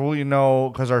cash. Well,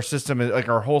 because our system is like,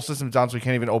 our whole system's down, so we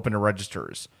can't even open the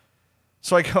registers.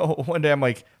 So I go one day, I'm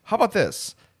like, how about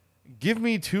this? Give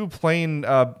me 2 plain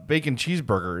bacon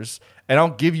cheeseburgers, and I'll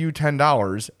give you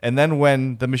 $10. And then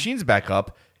when the machine's back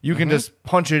up, you can just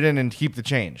punch it in and keep the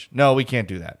change. No, we can't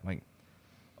do that. I'm like,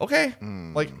 okay.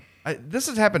 Like, this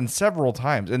has happened several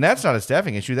times, and that's not a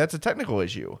staffing issue. That's a technical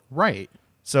issue. Right.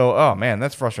 So, oh man,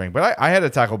 that's frustrating. But I had a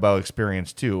Taco Bell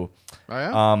experience too. Oh,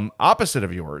 yeah? Opposite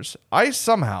of yours. I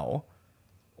somehow,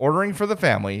 ordering for the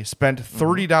family, spent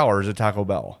 $30 at Taco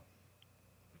Bell.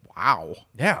 Wow.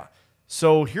 Yeah.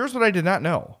 So here's what I did not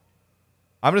know.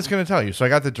 I'm just going to tell you. So I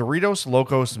got the Doritos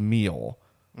Locos meal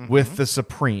with the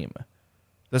Supreme.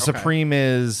 The Supreme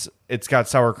it's got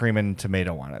sour cream and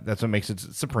tomato on it. That's what makes it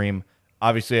Supreme.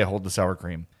 Obviously, I hold the sour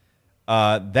cream.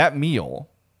 That meal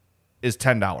is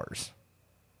 $10.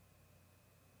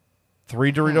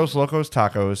 3 Doritos Locos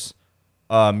Tacos,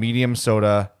 medium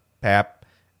soda, pap,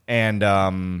 and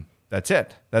that's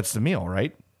it. That's the meal,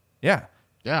 right? Yeah.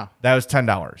 Yeah. That was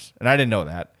 $10, and I didn't know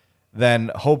that.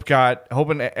 Then Hope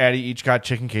and Addie each got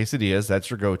chicken quesadillas. That's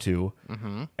your go-to.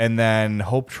 Mm-hmm. And then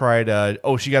Hope tried.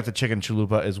 She got the chicken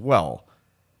chalupa as well.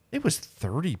 It was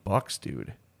 $30,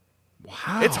 dude.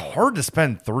 Wow. It's hard to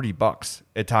spend $30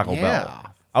 at Taco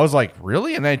Bell. I was like,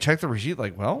 really? And then I checked the receipt.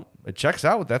 Like, well, it checks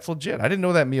out. That's legit. I didn't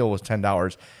know that meal was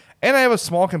 $10. And I have a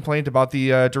small complaint about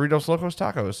the Doritos Locos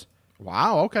Tacos.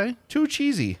 Wow. Okay. Too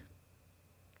cheesy.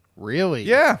 Really?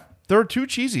 Yeah, they're too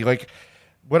cheesy. Like,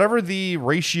 whatever the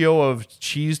ratio of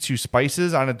cheese to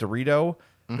spices on a Dorito,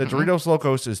 the Doritos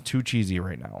Locos is too cheesy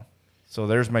right now. So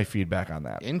there's my feedback on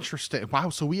that. Interesting. Wow.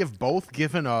 So we have both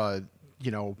given a,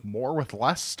 more with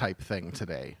less type thing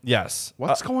today. Yes.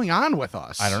 What's going on with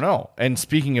us? I don't know. And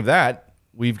speaking of that,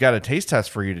 we've got a taste test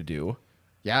for you to do.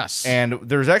 Yes. And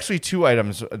there's actually 2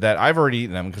 items that I've already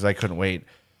eaten them because I couldn't wait.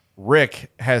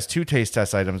 Rick has 2 taste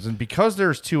test items, and because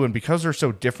there's 2 and because they're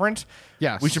so different,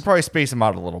 yes, we should probably space them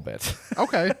out a little bit.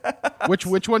 Okay. Which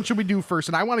one should we do first?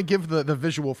 And I want to give the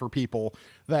visual for people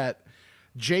that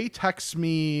Jay texts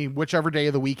me whichever day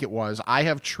of the week it was. I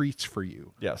have treats for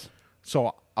you. Yes.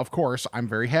 So, of course, I'm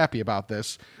very happy about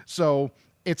this. So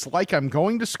it's like I'm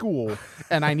going to school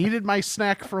and I needed my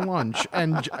snack for lunch,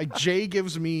 and Jay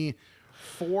gives me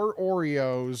 4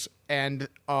 Oreos and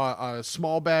a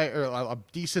small bag, or a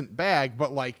decent bag,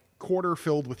 but like quarter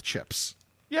filled with chips.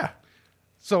 Yeah.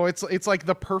 So it's like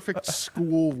the perfect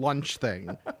school lunch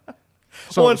thing.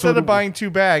 So instead of buying 2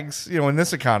 bags, in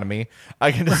this economy,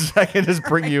 I can just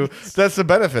bring you. That's the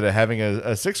benefit of having a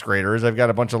 6th grader is I've got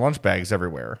a bunch of lunch bags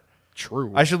everywhere.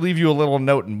 True. I should leave you a little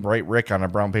note and write Rick on a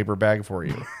brown paper bag for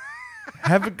you.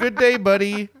 Have a good day,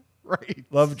 buddy. Right.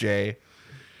 Love, Jay.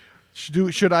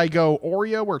 Should I go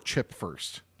Oreo or chip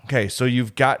first? Okay, so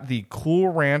you've got the Cool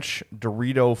Ranch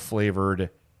Dorito flavored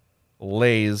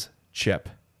Lay's chip.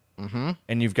 Mm-hmm.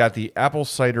 And you've got the apple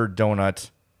cider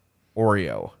donut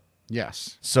Oreo.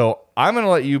 Yes. So I'm going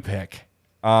to let you pick.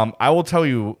 I will tell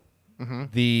you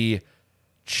the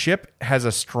chip has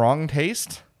a strong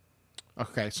taste.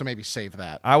 Okay, so maybe save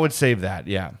that. I would save that,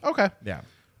 yeah. Okay. Yeah.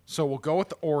 So we'll go with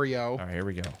the Oreo. All right, here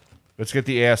we go. Let's get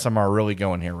the ASMR really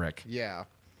going here, Rick. Yeah.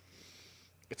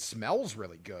 It smells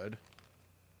really good.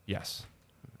 Yes.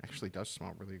 Actually does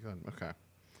smell really good. Okay.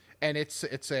 And it's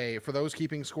a, for those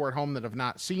keeping score at home that have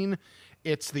not seen,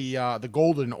 it's the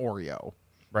golden Oreo.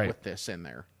 Right. With this in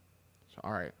there. So,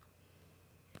 all right.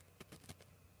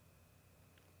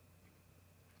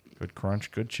 Good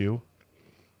crunch, good chew.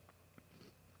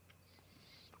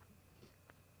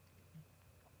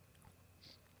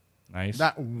 Nice.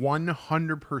 That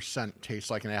 100%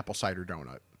 tastes like an apple cider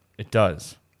donut. It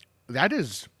does. That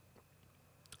is,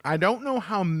 I don't know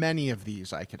how many of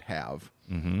these I could have,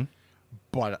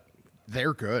 but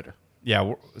they're good.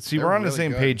 Yeah. See, we're on the really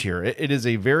same good. page here. It is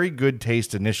a very good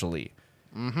taste initially.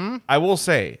 Mm-hmm. I will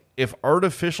say, if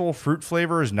artificial fruit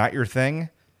flavor is not your thing,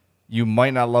 you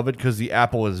might not love it because the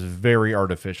apple is very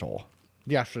artificial.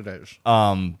 Yes, it is.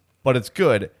 But it's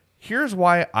good. Here's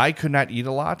why I could not eat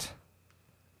a lot,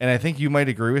 and I think you might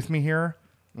agree with me here.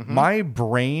 My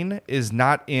brain is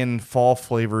not in fall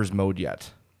flavors mode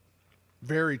yet.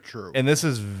 Very true. And this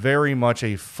is very much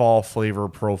a fall flavor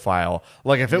profile.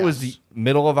 Like if it was the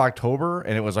middle of October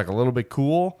and it was like a little bit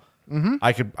cool,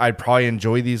 I'd probably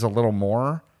enjoy these a little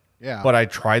more. Yeah. But I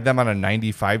tried them on a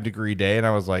 95-degree day and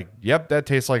I was like, yep, that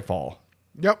tastes like fall.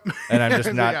 Yep. And I'm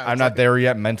just not I'm not there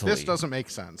yet mentally. This doesn't make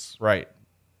sense. Right.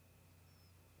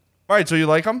 All right, so you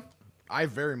like them? I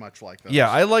very much like those. Yeah,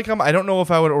 I like them. I don't know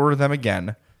if I would order them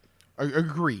again.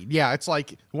 Agreed. Yeah, it's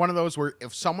like one of those where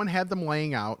if someone had them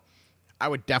laying out, I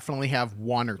would definitely have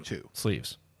 1 or 2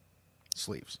 Sleeves.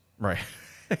 Right.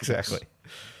 Exactly.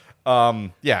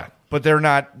 Yeah, but they're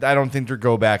not, I don't think they'll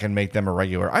go back and make them a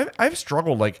regular. I've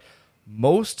struggled, like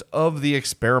most of the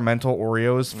experimental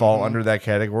Oreos fall under that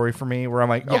category for me where I'm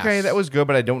like, okay, that was good,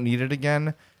 but I don't need it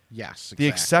again. Yes, exactly. The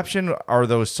exception are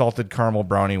those salted caramel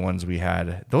brownie ones we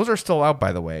had. Those are still out,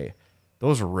 by the way.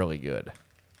 Those are really good.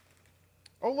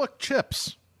 Oh, look,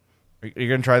 chips. Are you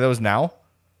going to try those now?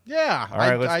 Yeah. All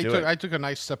right, let's do it. I took a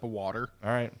nice sip of water. All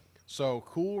right. So,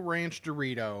 Cool Ranch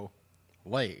Dorito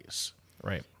Lay's.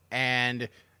 Right. And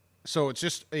so it's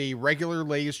just a regular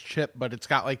Lay's chip, but it's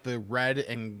got like the red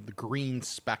and the green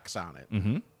specks on it.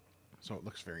 Mm-hmm. So it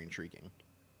looks very intriguing.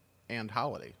 And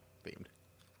holiday themed.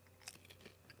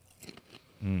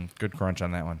 Good crunch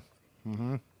on that one.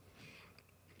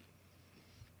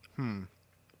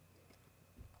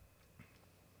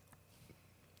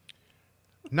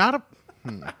 Not a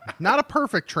not a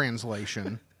perfect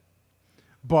translation,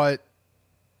 but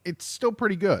it's still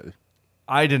pretty good.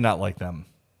 I did not like them.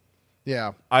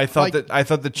 Yeah. I thought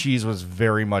the cheese was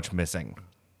very much missing.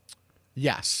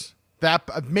 Yes. That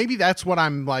maybe that's what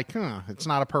I'm like, it's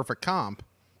not a perfect comp.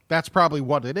 That's probably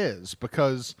what it is,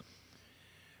 because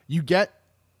you get,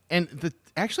 and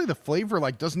the flavor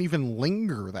like doesn't even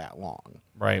linger that long.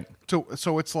 Right.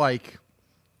 So it's like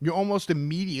you almost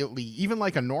immediately, even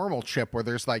like a normal chip where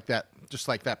there's like that, just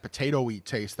like that potato-y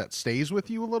taste that stays with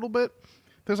you a little bit.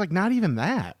 There's like not even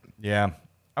that. Yeah.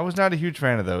 I was not a huge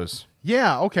fan of those.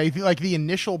 Yeah, okay. Like the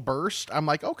initial burst, I'm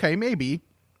like, okay, maybe.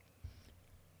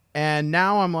 And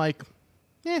now I'm like,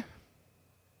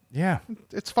 Yeah.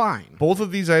 it's fine. Both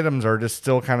of these items are just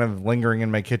still kind of lingering in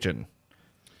my kitchen.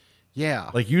 Yeah.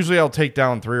 Like usually I'll take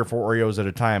down 3 or 4 Oreos at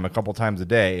a time, a couple times a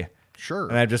day. Sure.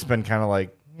 And I've just been kind of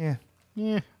like,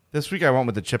 This week I went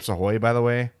with the Chips Ahoy, by the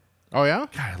way. Oh, yeah?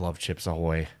 God, I love Chips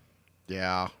Ahoy.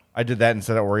 Yeah. I did that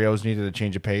instead of Oreos. Needed a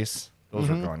change of pace. Those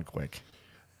are gone quick.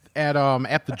 At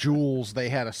the Jewels, they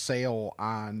had a sale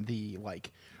on the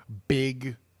like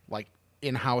big like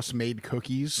in-house made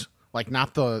cookies. Like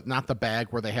not the bag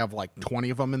where they have like 20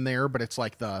 of them in there, but it's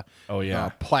like the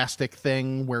plastic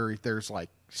thing where there's like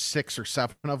 6 or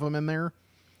 7 of them in there,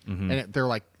 and they're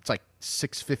like it's like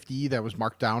 $6.50 that was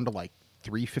marked down to like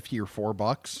 $3.50 or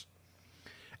 $4.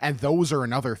 And those are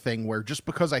another thing where just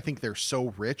because I think they're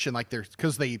so rich and like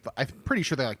I'm pretty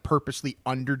sure they like purposely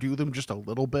underdo them just a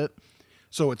little bit.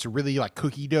 So it's really like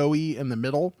cookie doughy in the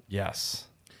middle. Yes.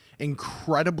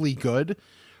 Incredibly good.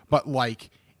 But like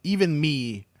even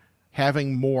me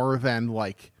having more than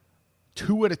like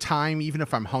 2 at a time, even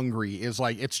if I'm hungry, is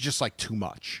like, it's just like too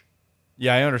much.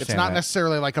 Yeah, I understand. It's not that.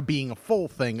 necessarily like being a full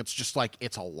thing. It's just like,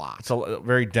 it's a lot. It's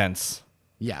very dense.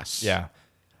 Yes. Yeah.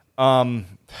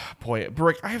 Boy,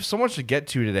 Brick, I have so much to get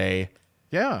to today.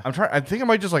 Yeah. I think I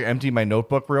might just like empty my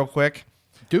notebook real quick.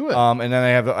 Do it. And then I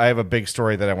have a big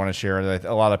story that I want to share that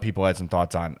a lot of people had some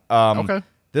thoughts on. Okay.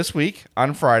 This week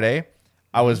on Friday,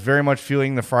 I was very much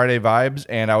feeling the Friday vibes,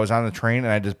 and I was on the train and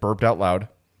I just burped out loud.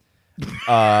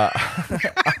 I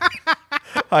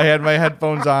had my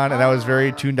headphones on and I was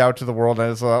very tuned out to the world, and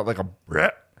I just let out like a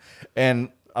bleh, and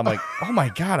I'm like, oh my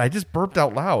God, I just burped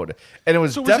out loud. And it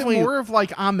was so definitely was it more of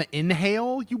like on the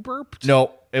inhale you burped?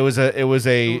 No, it was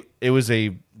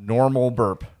a normal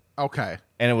burp. Okay.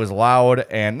 And it was loud,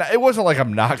 and it wasn't like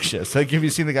obnoxious. Like, have you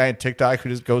seen the guy on TikTok who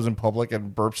just goes in public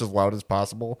and burps as loud as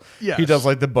possible? Yes. He does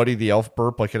like the Buddy the Elf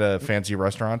burp, like at a fancy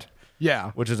restaurant.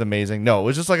 Yeah. Which is amazing. No, it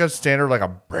was just like a standard, like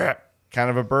a brrr kind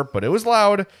of a burp, but it was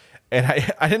loud, and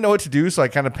I didn't know what to do, so I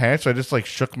kind of panicked, so I just like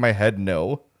shook my head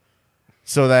no.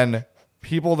 So then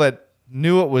people that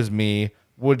knew it was me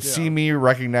would see me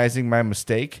recognizing my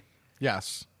mistake.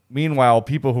 Yes. Meanwhile,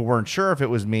 people who weren't sure if it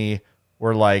was me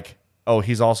were like, oh,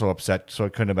 he's also upset, so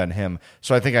it couldn't have been him.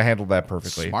 So I think I handled that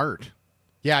perfectly. Smart.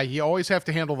 Yeah, you always have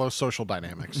to handle those social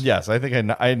dynamics. Yes, I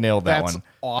think I nailed that one. That's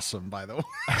awesome, by the way.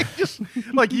 Just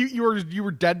like you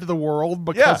were dead to the world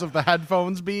because of the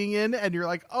headphones being in, and you're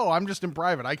like, oh, I'm just in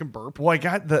private. I can burp. Well, I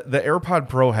got the AirPod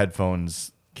Pro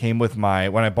headphones came with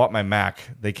when I bought my Mac,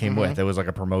 they came with. It was like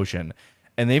a promotion.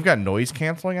 And they've got noise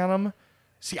canceling on them.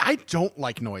 See, I don't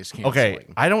like noise canceling. Okay,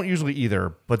 I don't usually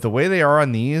either, but the way they are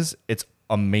on these, it's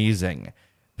amazing.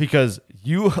 Because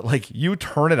you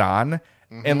turn it on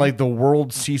and like the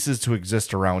world ceases to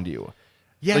exist around you.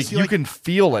 Yeah, like you can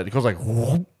feel it. It goes like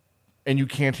whoop, and you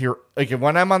can't hear, like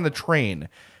when I'm on the train,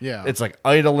 it's like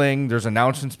idling, there's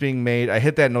announcements being made. I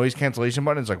hit that noise cancellation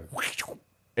button, it's like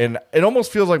and it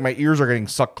almost feels like my ears are getting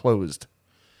sucked closed.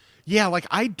 Yeah, like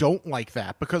I don't like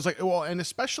that because and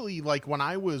especially like when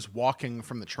I was walking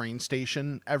from the train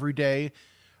station every day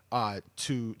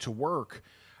to work,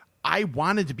 I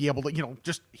wanted to be able to,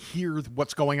 just hear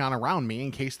what's going on around me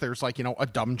in case there's like, a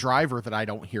dumb driver that I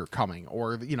don't hear coming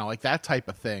or, like that type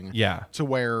of thing. Yeah. To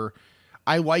where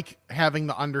I like having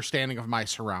the understanding of my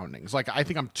surroundings. Like, I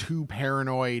think I'm too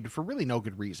paranoid for really no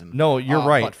good reason. No, you're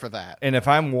right. But for that. And if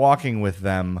I'm walking with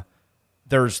them,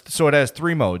 so it has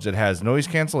 3 modes. It has noise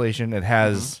cancellation. It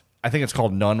has, I think it's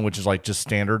called none, which is like just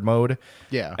standard mode.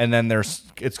 Yeah. And then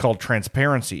it's called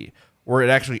transparency, where it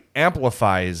actually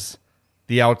amplifies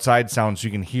the outside sound so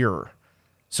you can hear.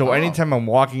 So anytime I'm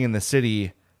walking in the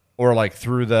city or like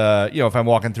through if I'm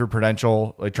walking through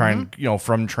Prudential, like trying,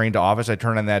 from train to office, I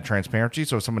turn on that transparency.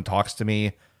 So if someone talks to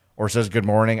me or says good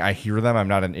morning, I hear them. I'm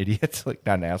not an idiot, like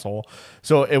not an asshole.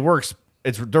 So it works.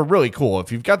 They're really cool.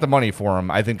 If you've got the money for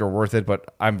them, I think they're worth it,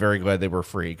 but I'm very glad they were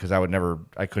free because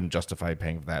I couldn't justify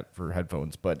paying for that for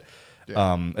headphones, but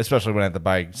especially when I have to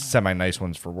buy semi-nice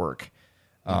ones for work.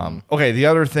 Okay, the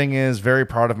other thing is very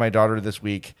proud of my daughter this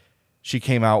week. she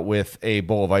came out with a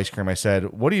bowl of ice cream. I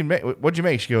said, "What do you make? What'd you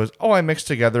make?" She goes, "Oh, I mixed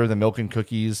together the milk and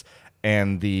cookies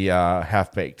and the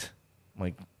half baked." I'm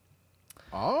like,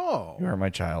 Oh, "You are my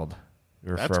child.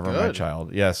 You're That's forever my good.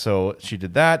 child." Yeah. So she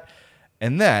did that,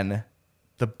 and then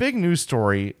the big news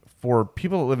story for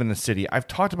people that live in the city. I've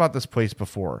talked about this place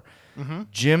before.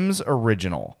 Jim's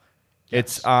Original.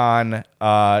 It's on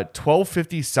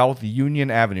 1250 South Union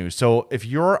Avenue. So if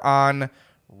you're on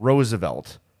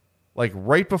Roosevelt, like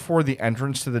right before the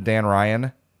entrance to the Dan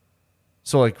Ryan,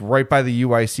 so like right by the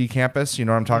UIC campus, you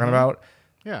know what I'm talking about?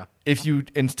 yeah. If you,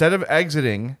 instead of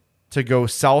exiting to go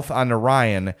south onto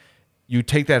Ryan, you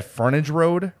take that frontage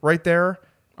road right there.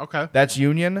 Okay. That's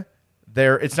Union.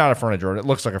 There, it's not a frontage road. It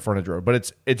looks like a frontage road,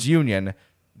 but it's Union.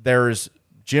 There's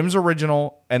Jim's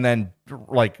Original, and then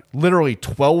like literally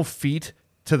 12 feet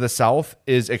to the south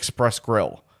is Express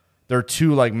Grill. They're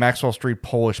two like Maxwell Street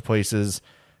Polish places.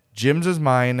 Jim's is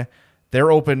mine.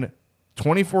 They're open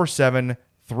 24/7,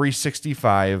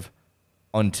 365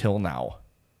 until now.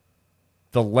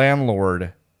 The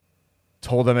landlord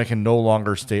told them it can no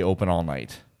longer stay open all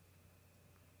night.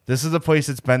 This is a place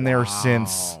that's been there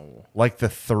since like the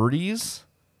 30s,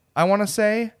 I want to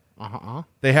say.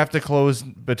 They have to close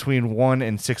between 1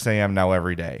 and 6 a.m. now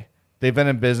every day. They've been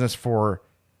in business for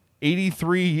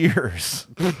 83 years.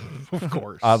 Of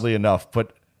course. Oddly enough.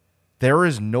 But there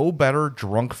is no better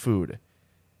drunk food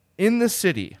in the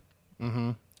city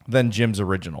than Jim's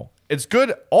Original. It's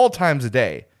good all times a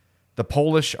day. The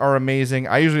Polish are amazing.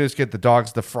 I usually just get the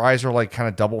dogs. The fries are like kind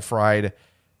of double fried.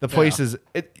 The place is,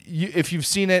 if you've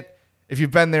seen it, if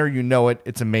you've been there, you know it.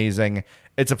 It's amazing.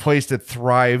 It's a place that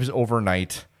thrives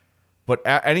overnight. But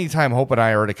anytime Hope and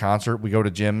I are at a concert, we go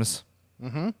to Jim's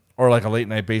or like a late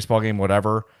night baseball game,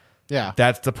 whatever. Yeah.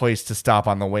 That's the place to stop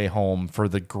on the way home for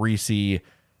the greasy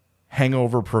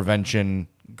hangover prevention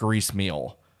grease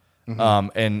meal.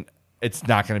 And it's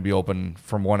not going to be open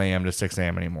from 1 a.m. to 6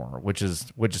 a.m. anymore, which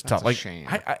is tough. a Like, shame.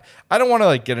 I don't want to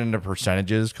like get into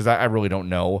percentages because I really don't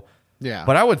know. Yeah.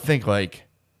 But I would think like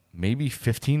maybe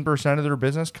 15% of their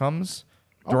business comes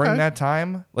during Okay. that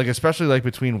time, like especially like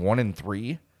between 1 and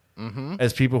 3.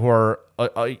 As people who are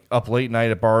up late night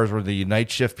at bars where the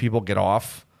night shift people get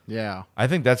off. Yeah. I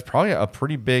think that's probably a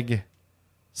pretty big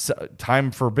time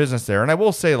for business there. And I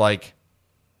will say, like,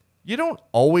 you don't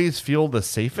always feel the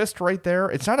safest right there.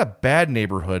 It's not a bad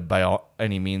neighborhood by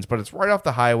any means, but it's right off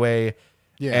the highway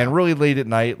and really late at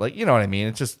night. Like, you know what I mean?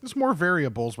 It's just, There's more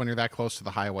variables when you're that close to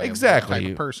the highway. of Exactly. What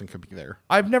type of person could be there.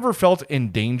 I've never felt in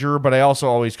danger, but I also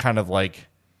always kind of like,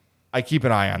 I keep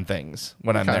an eye on things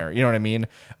when I'm there. You know what I mean?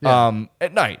 Yeah.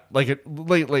 At night, like at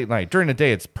late night. During the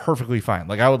day, it's perfectly fine.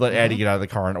 Like I would let Addie get out of the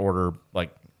car and order,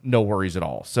 like no worries at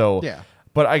all. So, Yeah.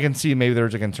 But I can see maybe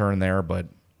there's a concern there, but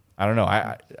I don't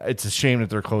know. It's a shame that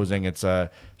they're closing. It's a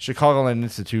Chicagoland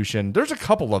institution. There's a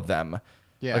couple of them.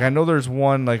 Yeah. Like I know there's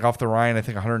one like off the Ryan, I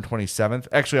think 127th,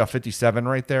 actually off 57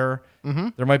 right there.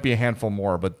 There might be a handful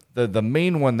more, but the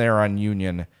main one there on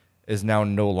Union is now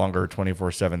no longer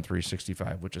 24/7,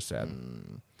 365, which is sad.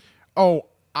 Oh,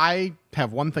 I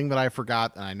have one thing that I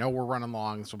forgot, and I know we're running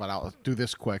long, but I'll do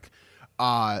this quick.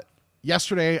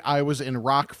 Yesterday, I was in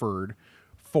Rockford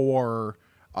for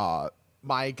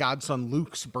my godson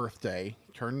Luke's birthday,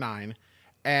 turned 9,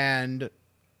 and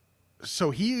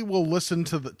so he will listen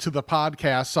to the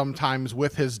podcast sometimes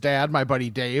with his dad, my buddy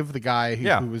Dave, the guy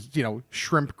who was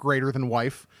shrimp greater than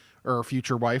wife or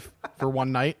future wife for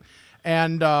one night.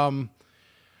 And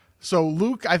so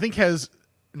Luke, I think, has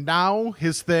now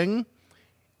his thing.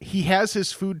 He has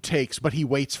his food takes, but he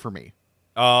waits for me.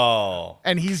 Oh.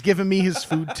 And he's given me his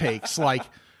food takes. Like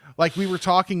we were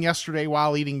talking yesterday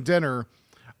while eating dinner,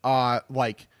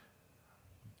 like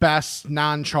best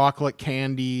non-chocolate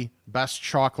candy, best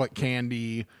chocolate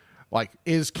candy, like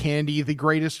is candy the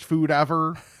greatest food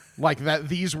ever? Like that,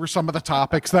 these were some of the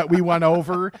topics that we went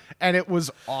over, and it was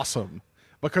awesome.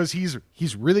 Because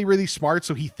he's really, really smart,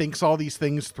 so he thinks all these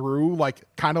things through, like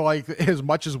kind of like as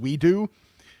much as we do.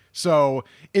 So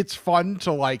it's fun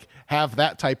to like have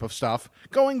that type of stuff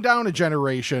going down a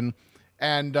generation.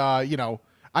 And I know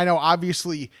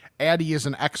obviously Addie is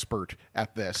an expert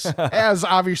at this, as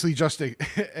obviously just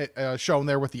shown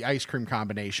there with the ice cream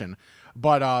combination.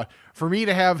 But for me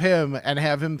to have him and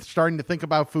have him starting to think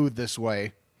about food this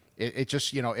way, it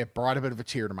just it brought a bit of a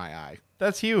tear to my eye.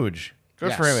 That's huge. Good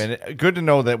Yes. for him. And good to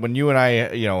know that when you and I,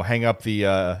 hang up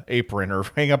the apron or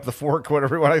hang up the fork,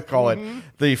 whatever you want to call it,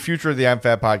 the future of the I'm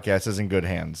Fat podcast is in good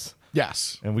hands.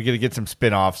 Yes. And we get to get some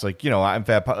spin-offs like, I'm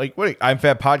Fat, I'm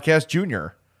Fat Podcast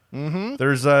Junior.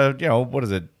 There's what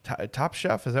is it? Top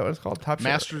Chef? Is that what it's called? Top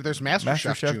Chef. There's Master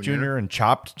Chef Junior and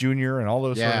Chopped Junior and all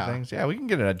those sort Yeah. of things. Yeah, we can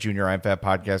get a Junior I'm Fat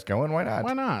podcast going. Why not?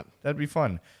 Why not? That'd be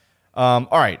fun. All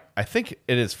right, I think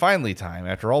it is finally time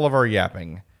after all of our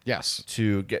yapping. Yes.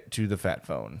 To get to the fat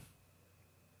phone.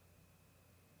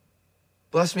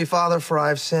 Bless me, Father, for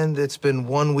I've sinned. It's been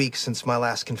 1 week since my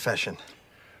last confession.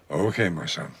 Okay, my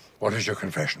son. What is your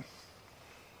confession?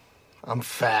 I'm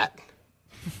fat.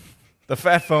 The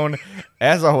fat phone,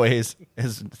 as always,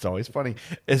 it's always funny,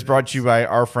 is brought to you by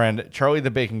our friend Charlie the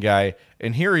Bacon Guy,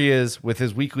 and here he is with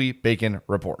his weekly bacon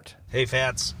report. Hey,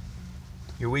 Fats.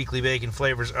 Your weekly bacon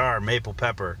flavors are maple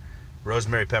pepper,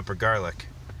 rosemary pepper garlic,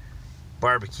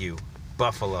 barbecue,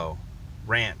 buffalo,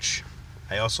 ranch.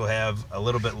 I also have a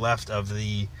little bit left of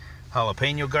the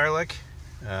jalapeno garlic.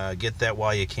 Get that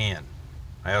while you can.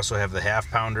 I also have the half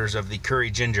pounders of the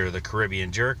curry ginger, the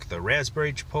Caribbean jerk, the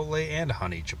raspberry chipotle, and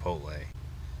honey chipotle.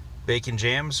 Bacon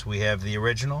jams, we have the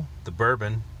original, the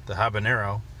bourbon, the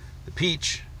habanero, the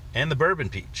peach, and the bourbon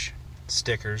peach.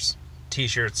 Stickers,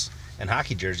 t-shirts, and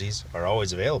hockey jerseys are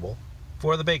always available.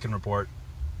 For the Bacon Report,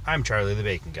 I'm Charlie the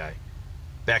Bacon Guy.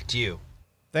 Back to you.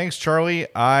 Thanks, Charlie.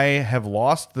 I have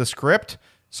lost the script,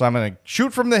 so I'm going to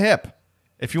shoot from the hip.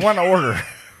 If you want to order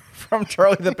from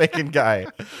Charlie the Bacon Guy,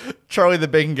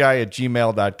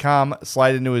 charliethebaconguy@gmail.com.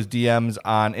 Slide into his DMs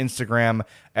on Instagram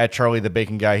at Charlie the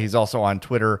Bacon Guy. He's also on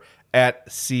Twitter at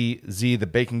CZ the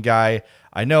Bacon Guy.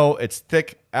 I know it's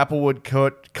thick applewood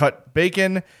cut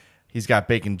bacon. He's got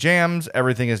bacon jams.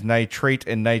 Everything is nitrate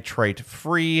and nitrite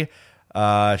free.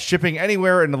 Shipping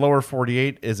anywhere in the lower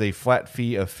 48 is a flat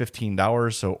fee of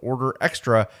 $15. So order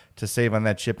extra to save on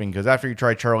that shipping, because after you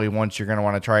try Charlie once, you're going to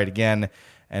want to try it again.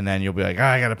 And then you'll be like,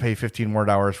 I got to pay $15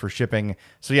 more for shipping.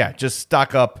 So yeah, just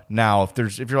stock up now.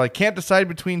 If you're like, can't decide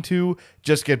between two,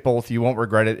 just get both. You won't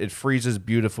regret it. It freezes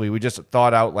beautifully. We just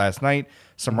thawed out last night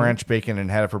some ranch bacon and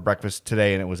had it for breakfast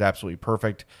today, and it was absolutely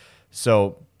perfect.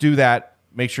 So do that.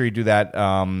 Make sure you do that.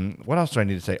 What else do I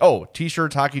need to say? Oh,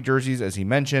 t-shirts, hockey jerseys, as he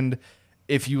mentioned.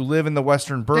 If you live in the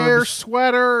Western burbs, They're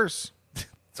sweaters.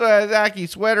 Hockey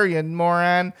sweater, you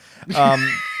moron.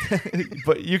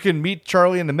 But you can meet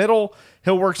Charlie in the middle.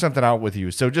 He'll work something out with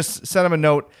you. So just send him a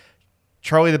note,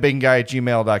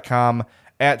 charliethebaconguy@gmail.com,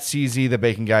 at CZ the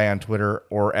Bacon Guy on Twitter,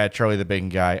 or at Charlie the Bacon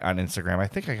Guy on Instagram. I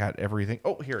think I got everything.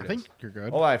 Oh, here it is. I think you're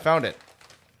good. Oh, I found it.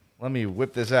 Let me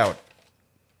whip this out.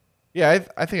 Yeah,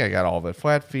 I think I got all of it.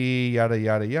 Flat fee, yada,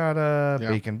 yada, yada.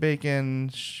 Yeah.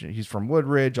 Bacon. He's from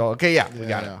Woodridge. Okay, yeah, we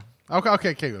got it.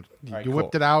 Okay, good. right, You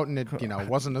whipped it out, and it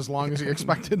wasn't as long as you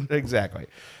expected. Exactly.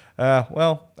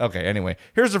 Okay, anyway.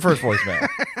 Here's the first voicemail.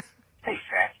 Hey,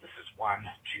 Fats, this is 1, 2,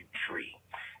 3.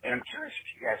 And I'm curious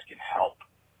if you guys can help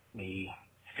me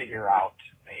figure out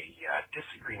a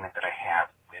disagreement that I have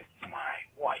with my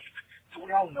wife. So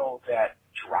we all know that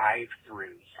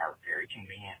drive-thrus are very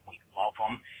convenient. We love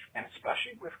them. And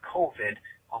especially with COVID,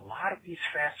 a lot of these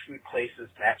fast food places,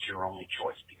 that's your only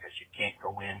choice because you can't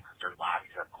go in because their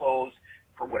lobbies are closed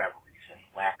for whatever reason,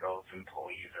 lack of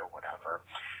employees or whatever.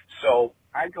 So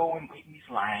I go and wait in these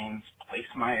lines, place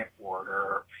my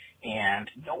order, and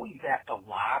knowing that the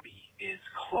lobby is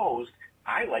closed,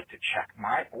 I like to check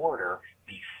my order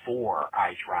before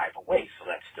I drive away. So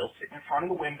that's still sitting in front of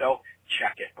the window,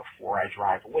 check it before I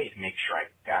drive away to make sure I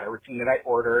got everything that I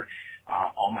ordered,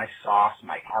 all my sauce,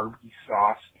 my Arby's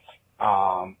sauce,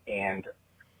 and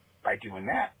by doing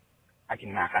that, I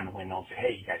can knock on the window and say,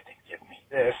 hey, you guys didn't give me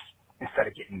this, instead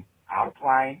of getting out of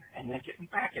line and then getting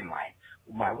back in line.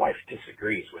 My wife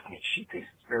disagrees with me. She thinks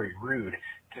it's very rude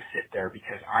to sit there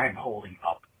because I am holding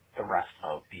up the rest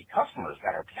of the customers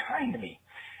that are behind me.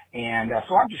 And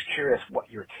so I'm just curious what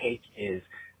your take is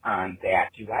on that.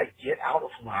 Do I get out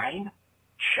of line,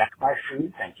 check my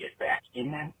food, then get back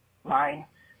in line,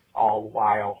 all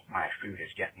while my food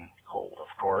is getting cold, of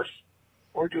course,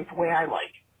 or do it the way I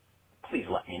like? Please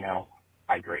let me know.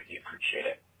 I greatly appreciate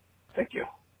it. Thank you.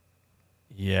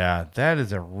 Yeah, that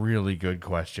is a really good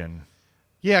question.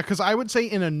 Yeah, because I would say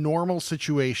in a normal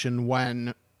situation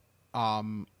when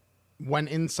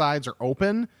insides are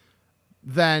open,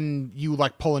 then you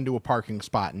like pull into a parking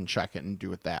spot and check it and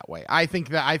do it that way. I think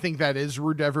that is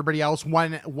rude to everybody else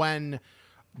when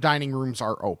dining rooms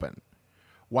are open.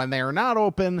 When they are not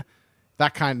open,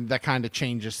 that kind of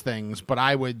changes things. But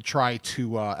I would try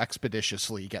to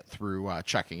expeditiously get through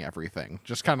checking everything.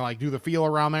 Just kind of like do the feel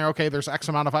around there. Okay, there's X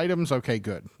amount of items. Okay,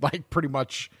 good. Like pretty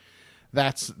much.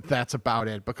 That's about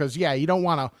it, because you don't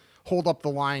want to hold up the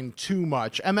line too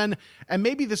much. And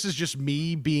maybe this is just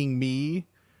me being me,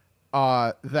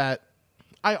 that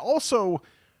I also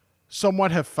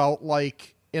somewhat have felt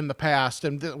like in the past,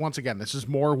 and once again, this is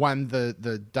more when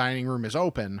the dining room is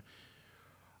open,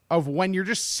 of when you're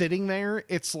just sitting there,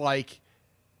 it's like,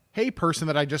 hey, person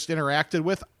that I just interacted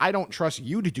with, I don't trust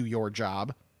you to do your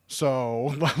job,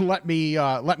 so let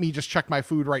me just check my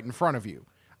food right in front of you.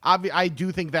 I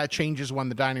do think that changes when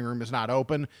the dining room is not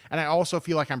open, and I also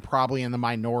feel like I'm probably in the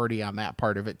minority on that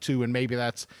part of it too, and maybe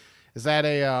is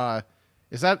that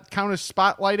count as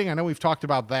spotlighting? I know we've talked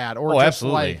about that. Or just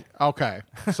absolutely. Okay.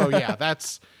 So yeah,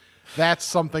 that's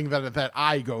something that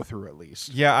I go through at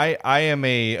least. Yeah, I am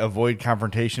a avoid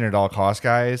confrontation at all costs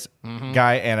guy,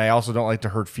 and I also don't like to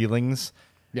hurt feelings.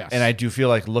 Yes. And I do feel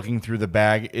like looking through the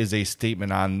bag is a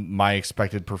statement on my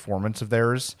expected performance of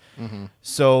theirs.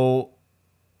 So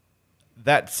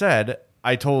that said,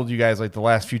 I told you guys like the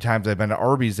last few times I've been to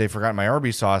Arby's, they forgot my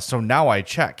Arby's sauce. So now I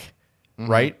check,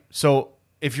 right? So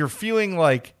if you're feeling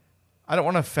like I don't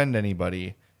want to offend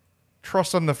anybody,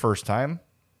 trust them the first time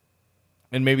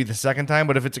and maybe the second time.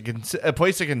 But if it's a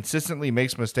place that consistently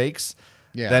makes mistakes,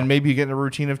 then maybe you get in a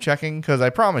routine of checking, because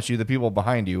I promise you the people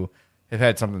behind you have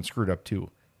had something screwed up too.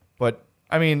 But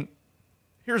I mean,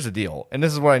 here's the deal. And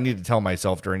this is what I need to tell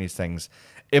myself during these things.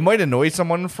 It might annoy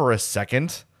someone for a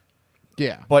second.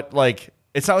 Yeah. But like,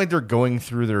 it's not like they're going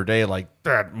through their day like,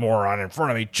 that moron in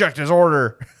front of me checked his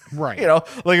order. Right. You know,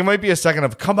 like it might be a second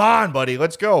of, come on, buddy,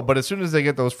 let's go. But as soon as they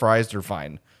get those fries, they're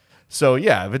fine. So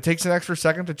yeah, if it takes an extra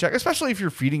second to check, especially if you're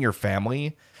feeding your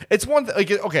family, it's one thing.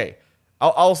 Like, okay,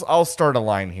 I'll start a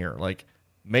line here. Like,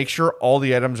 make sure all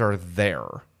the items are there.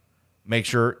 Make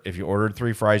sure if you ordered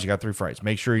 3 fries, you got 3 fries.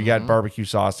 Make sure you got barbecue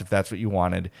sauce if that's what you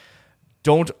wanted.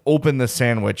 Don't open the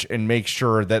sandwich and make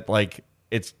sure that like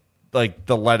it's like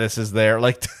the lettuce is there.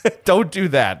 Like, don't do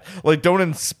that. Like, don't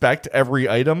inspect every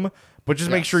item, but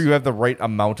just make sure you have the right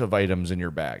amount of items in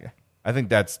your bag. I think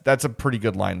that's a pretty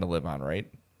good line to live on,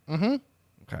 right? Mm-hmm.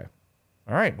 Okay.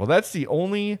 All right. Well, that's the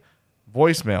only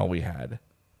voicemail we had.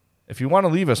 If you want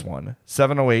to leave us one,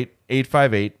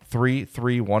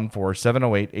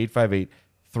 708-858-3314,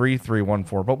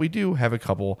 708-858-3314. But we do have a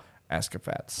couple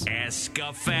Ask-a-Fats. Ask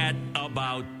a fat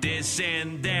about this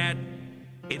and that.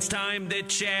 It's time to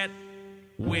chat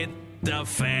with the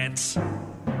fats.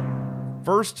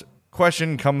 First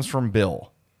question comes from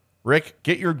Bill. Rick,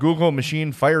 get your Google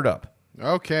machine fired up.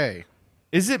 Okay.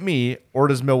 Is it me, or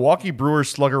does Milwaukee Brewers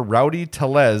slugger Rowdy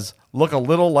Tellez look a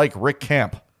little like Rick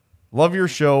Camp? Love your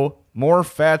show. More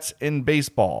fats in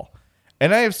baseball.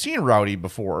 And I have seen Rowdy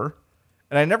before,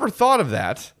 and I never thought of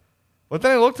that. But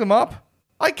then I looked him up.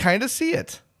 I kind of see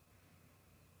it.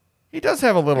 He does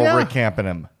have a little Rick Camp in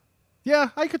him. Yeah,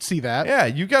 I could see that. Yeah,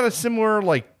 you got a similar,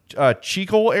 like,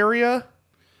 Chico area?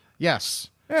 Yes.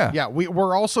 Yeah. Yeah,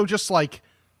 we're also just like,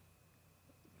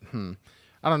 I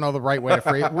don't know the right way to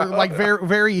phrase it. We're like very,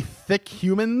 very thick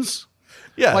humans.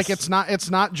 Yes. Like it's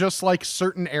not just like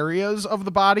certain areas of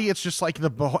the body. It's just like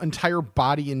the entire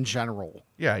body in general.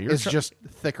 Yeah, it's just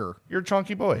thicker. You're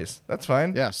chunky boys. That's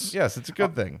fine. Yes. Yes, it's a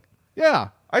good thing. Yeah.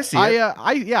 I see it.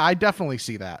 I definitely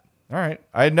see that. All right.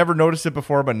 I had never noticed it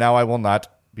before, but now I will not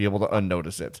be able to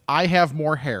unnotice it. I have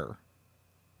more hair.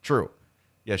 True.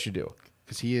 Yes, you do.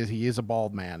 Because he is a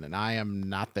bald man, and I am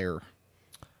not there,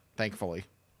 thankfully.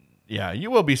 Yeah,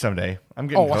 you will be someday. I'm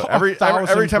getting close. Every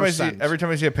time I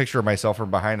see a picture of myself from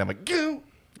behind, I'm like, goo.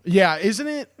 Yeah, isn't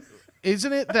it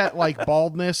that like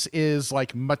baldness is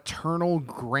like maternal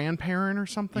grandparent or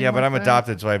something? Yeah, but like I'm that?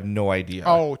 adopted, so I have no idea.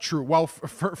 Oh, true. Well,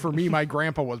 for me, my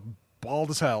grandpa was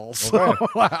bald as hell, so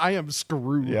I am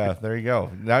screwed. Yeah, there you go.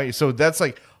 Now, so that's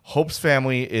like Hope's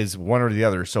family is one or the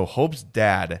other. So Hope's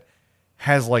dad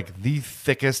has like the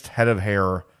thickest head of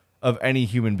hair of any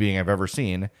human being I've ever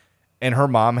seen. And her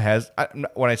mom has,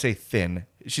 when I say thin,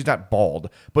 she's not bald,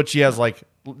 but she has like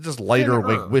just lighter,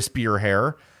 like wispier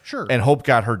hair. Sure. And Hope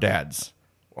got her dad's.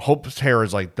 Hope's hair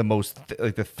is like the most,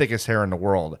 like the thickest hair in the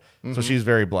world. So she's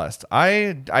very blessed.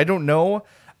 I don't know.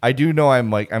 I do know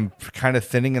I'm kind of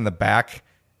thinning in the back,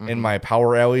 and my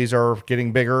power alleys are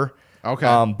getting bigger.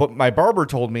 Okay. But my barber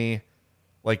told me,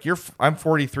 like, I'm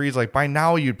 43. He's like, by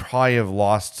now you'd probably have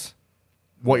lost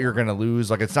what you're going to lose.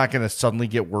 Like, it's not going to suddenly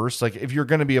get worse. Like, if you're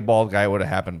going to be a bald guy, it would have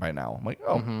happened by now. I'm like,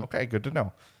 oh, okay, good to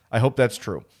know. I hope that's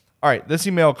true. All right, this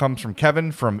email comes from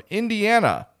Kevin from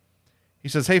Indiana. He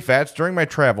says, hey, Fats, during my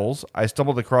travels, I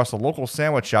stumbled across a local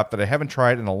sandwich shop that I haven't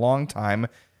tried in a long time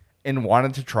and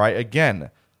wanted to try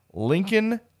again.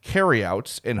 Lincoln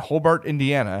Carryouts in Hobart,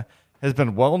 Indiana, has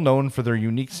been well known for their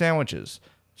unique sandwiches.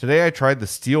 Today I tried the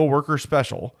Steelworker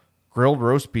Special, grilled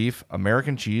roast beef,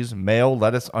 American cheese, mayo,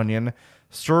 lettuce, onion,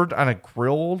 served on a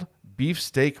grilled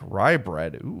beefsteak rye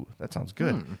bread. Ooh, that sounds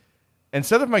good.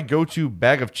 Instead of my go-to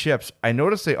bag of chips, I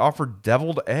noticed they offered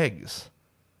deviled eggs.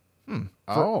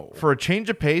 For a change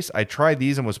of pace, I tried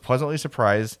these and was pleasantly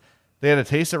surprised. They had a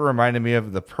taste that reminded me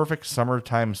of the perfect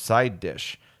summertime side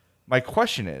dish. My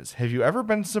question is, have you ever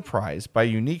been surprised by a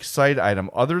unique side item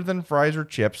other than fries or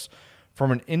chips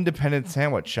from an independent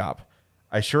sandwich shop?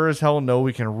 I sure as hell know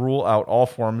we can rule out all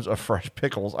forms of fresh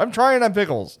pickles. I'm trying on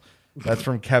pickles. That's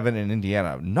from Kevin in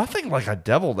Indiana. Nothing like a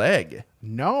deviled egg.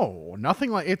 No,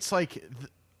 nothing like it's like,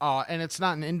 and it's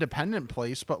not an independent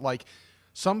place, but like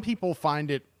some people find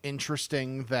it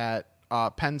interesting that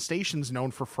Penn Station's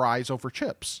known for fries over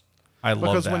chips. I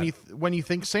love that. Because when you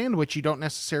think sandwich, you don't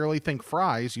necessarily think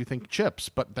fries, you think chips,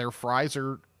 but their fries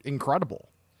are incredible.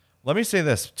 Let me say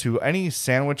this to any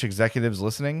sandwich executives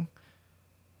listening.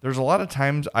 There's a lot of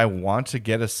times I want to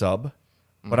get a sub,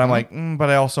 but I'm like,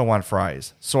 but I also want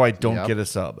fries, so I don't get a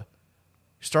sub.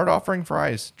 Start offering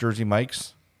fries, Jersey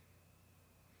Mike's.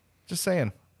 Just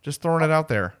saying. Just throwing it out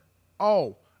there.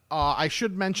 I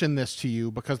should mention this to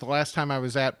you because the last time I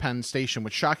was at Penn Station,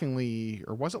 which shockingly,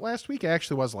 or was it last week? It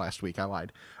actually was last week. I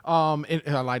lied.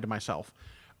 I lied to myself.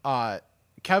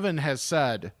 Kevin has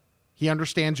said he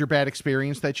understands your bad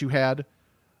experience that you had,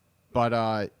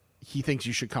 but he thinks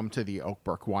you should come to the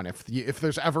Oakbrook one. If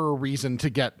there's ever a reason to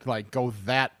go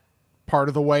that part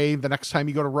of the way the next time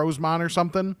you go to Rosemont or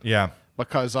something. Yeah.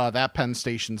 Because that Penn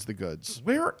Station's the goods.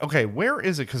 Where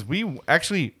is it? Because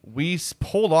we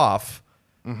pulled off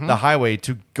the highway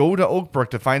to go to Oakbrook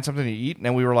to find something to eat, and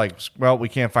then we were like, well, we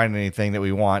can't find anything that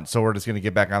we want, so we're just going to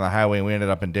get back on the highway, and we ended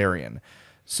up in Darien.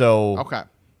 So okay,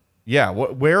 yeah,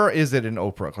 where is it in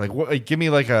Oakbrook? Like, give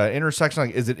me like a intersection.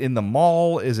 Like, is it in the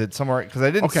mall? Is it somewhere? Because I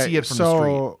didn't see it from the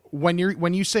street. So when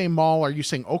you say mall, are you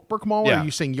saying Oakbrook Mall or are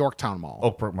you saying Yorktown Mall?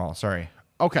 Oakbrook Mall. Sorry.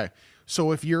 Okay,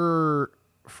 so if you're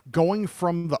going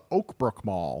from the Oakbrook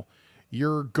Mall,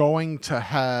 you're going to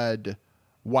head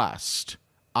west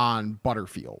on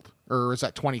Butterfield, or is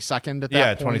that 22nd at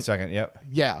that point? 22nd, yep.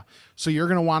 Yeah, so you're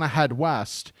going to want to head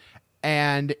west,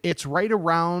 and it's right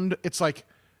around, it's like,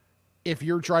 if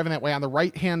you're driving that way, on the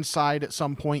right-hand side at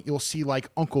some point, you'll see like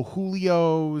Uncle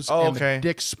Julio's and the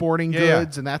Dick's Sporting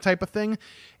Goods and that type of thing.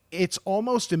 It's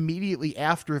almost immediately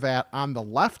after that on the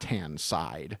left-hand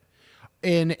side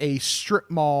in a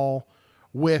strip mall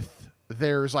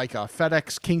there's like a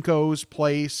FedEx Kinko's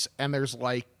place, and there's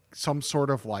like some sort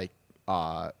of like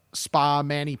spa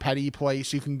mani-pedi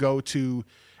place you can go to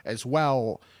as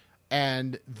well.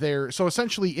 And so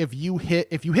essentially if you hit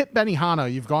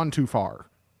Benihana, you've gone too far.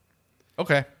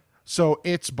 Okay. So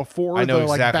it's before I know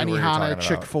the exactly like Benihana,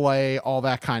 Chick-fil-A, Chick-fil-A, all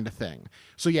that kind of thing.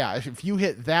 So yeah, if you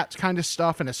hit that kind of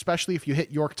stuff, and especially if you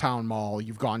hit Yorktown Mall,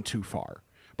 you've gone too far.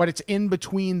 But it's in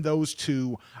between those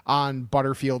two on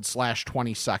Butterfield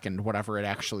 /22nd, whatever it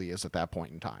actually is at that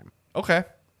point in time. Okay.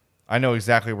 I know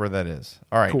exactly where that is.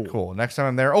 All right, cool. Next time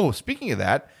I'm there. Oh, speaking of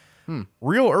that,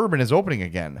 Real Urban is opening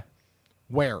again.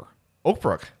 Where?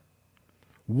 Oakbrook.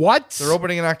 What? They're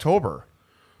opening in October.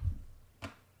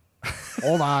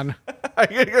 Hold on. I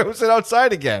gotta go sit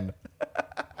outside again.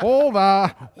 Hold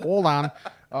on.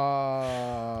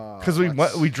 Because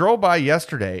we drove by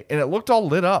yesterday and it looked all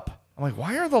lit up. I'm like,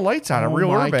 why are the lights on at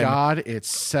Real Urban? Oh my God, it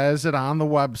says it on the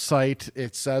website.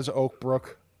 It says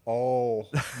Oakbrook. Oh,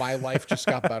 my life just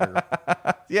got better.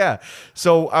 Yeah.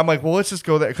 So I'm like, well, let's just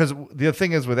go there. Because the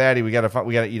thing is with Addie, we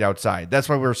gotta eat outside. That's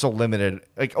why we're so limited.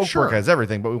 Like Oakbrook has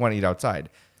everything, but we want to eat outside.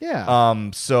 Yeah.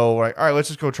 So like, all right, let's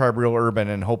just go try Real Urban.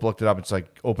 And Hope looked it up. It's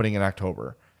like opening in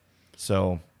October.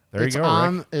 So there you go.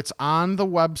 Rick. It's on the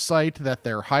website that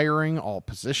they're hiring all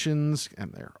positions,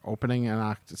 and they're opening.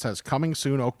 And it says coming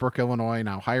soon, Oakbrook, Illinois.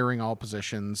 Now hiring all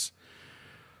positions.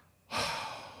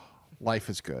 Life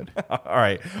is good. All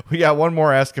right, we got one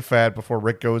more Ask a Fat before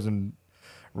Rick goes and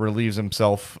relieves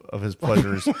himself of his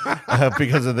pleasures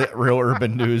because of the Real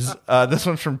Urban news. This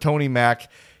one's from Tony Mack.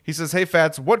 He says, "Hey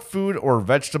Fats, what food or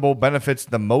vegetable benefits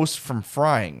the most from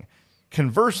frying?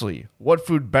 Conversely, what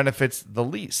food benefits the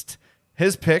least?"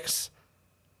 His picks,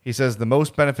 he says the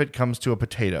most benefit comes to a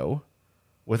potato,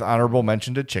 with honorable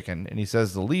mention to chicken, and he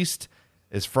says the least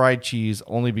is fried cheese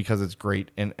only because it's great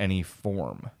in any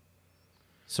form.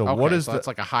 So okay, what is that's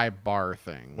like a high bar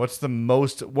thing. What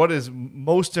is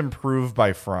most improved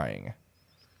by frying?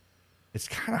 It's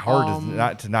kind of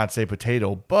hard to not say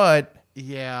potato, but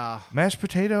yeah, mashed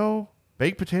potato,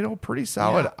 baked potato, pretty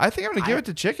solid. Yeah. I think I'm going to give it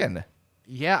to chicken.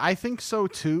 Yeah, I think so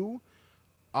too.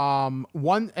 An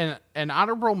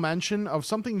honorable mention of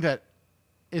something that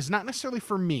is not necessarily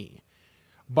for me,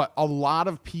 but a lot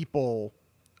of people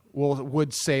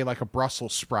would say like a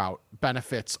Brussels sprout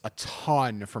benefits a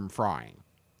ton from frying.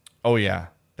 Oh yeah,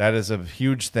 that is a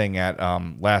huge thing at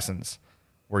Lassen's,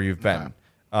 where you've been.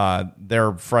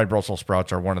 Their fried Brussels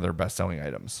sprouts are one of their best selling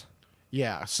items.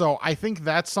 Yeah, so I think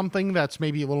that's something that's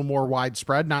maybe a little more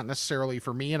widespread, not necessarily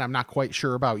for me, and I'm not quite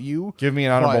sure about you. Give me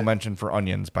an honorable mention for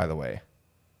onions, by the way.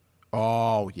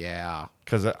 Oh, yeah.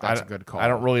 Because that's a good call. I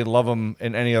don't really love them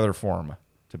in any other form,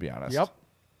 to be honest. Yep.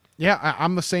 Yeah,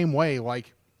 I'm the same way.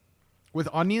 Like, with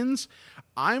onions,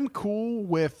 I'm cool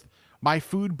with my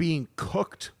food being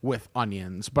cooked with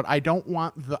onions, but I don't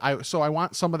want I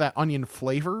want some of that onion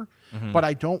flavor, but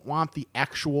I don't want the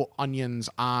actual onions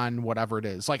on whatever it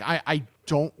is. Like I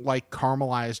don't like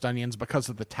caramelized onions because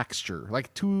of the texture.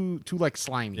 Like too like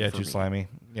slimy. Yeah, for too me. slimy.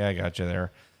 Yeah, I got you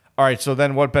there. All right, so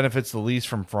then what benefits the least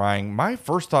from frying? My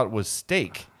first thought was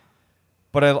steak.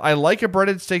 But I like a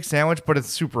breaded steak sandwich, but it's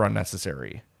super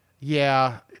unnecessary.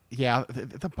 Yeah.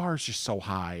 The bar's just so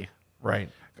high. Right.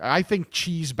 I think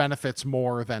cheese benefits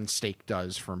more than steak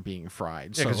does from being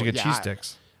fried. Yeah, because so, you get cheese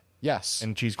sticks. Yes.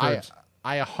 And cheese curds.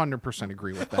 I 100%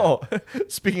 agree with that. Oh,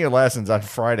 speaking of Lassen's, on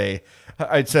Friday,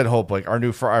 I'd said Hope, like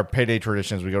our payday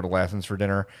tradition is we go to Lassen's for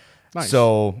dinner. Nice.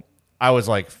 So I was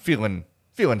like feeling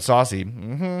saucy.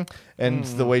 And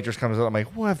the waitress comes up. I'm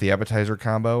like, we'll have the appetizer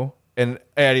combo. And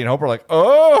Addie and Hope are like,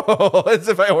 oh, as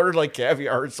if I ordered like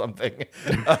caviar or something.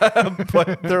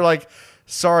 But they're like,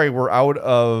 sorry, we're out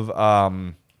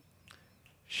of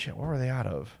shit. What were they out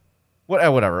of?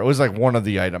 Whatever. It was like one of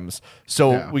the items.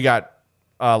 So we got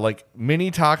like mini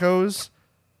tacos,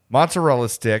 mozzarella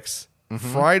sticks,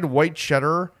 fried white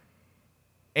cheddar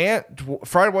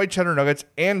nuggets,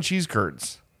 and cheese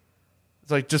curds.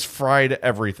 It's like just fried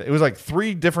everything. It was like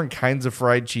 3 different kinds of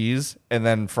fried cheese and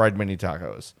then fried mini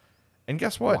tacos. And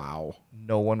guess what? Wow.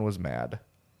 No one was mad.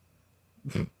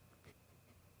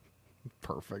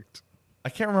 Perfect. I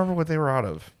can't remember what they were out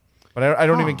of, but I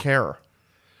don't even care.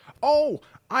 Oh,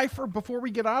 before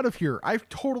we get out of here, I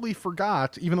totally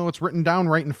forgot, even though it's written down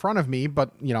right in front of me,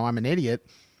 but, I'm an idiot.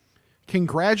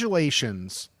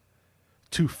 Congratulations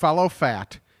to fellow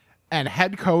fat and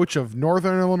head coach of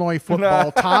Northern Illinois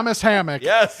football, Thomas Hammock,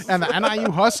 Yes. and the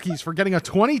NIU Huskies for getting a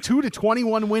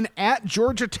 22-21 win at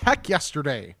Georgia Tech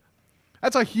yesterday.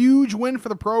 That's a huge win for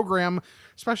the program,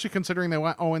 especially considering they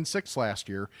went 0-6 last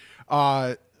year.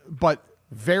 But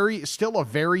still a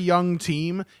very young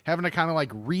team, having to kind of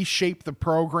like reshape the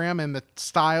program and the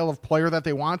style of player that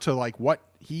they want to like what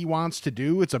he wants to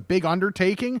do. It's a big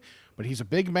undertaking, but he's a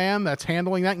big man that's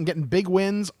handling that and getting big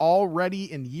wins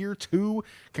already in year 2.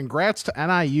 Congrats to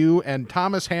NIU and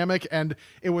Thomas Hammock. And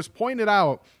it was pointed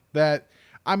out that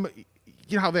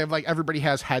how they have like everybody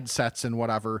has headsets and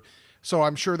whatever. So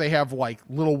I'm sure they have like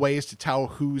little ways to tell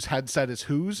whose headset is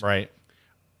whose. Right.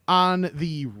 On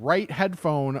the right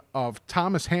headphone of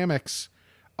Thomas Hammock's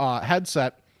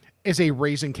headset is a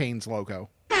Raising Cane's logo.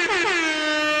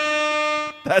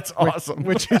 That's awesome.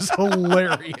 Which is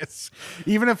hilarious.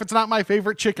 Even if it's not my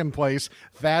favorite chicken place,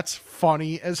 that's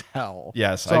funny as hell.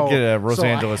 Yes, I'd get a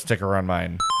Rosangela sticker on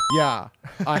mine. Yeah.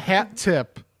 A hat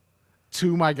tip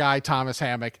to my guy, Thomas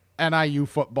Hammock, NIU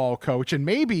football coach, and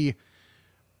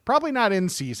probably not in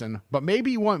season, but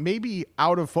maybe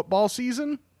out of football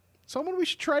season. Someone we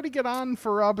should try to get on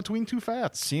for Between Two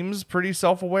Fats. Seems pretty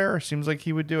self-aware. Seems like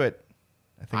he would do it.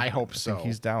 I hope so. I think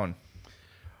he's down.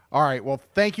 All right. Well,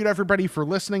 thank you to everybody for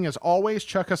listening. As always,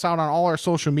 check us out on all our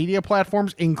social media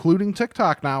platforms, including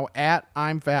TikTok now at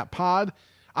I'mFatPod,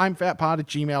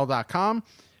 I'mFatPod@gmail.com.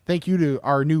 Thank you to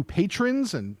our new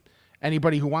patrons and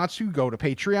anybody who wants to go to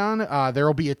Patreon. There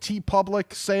will be a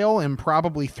TeePublic sale in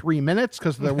probably 3 minutes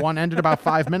because the one ended about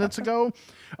 5 minutes ago.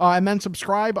 And then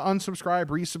subscribe, unsubscribe,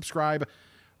 resubscribe,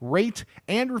 rate,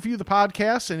 and review the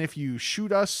podcast. And if you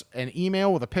shoot us an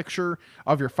email with a picture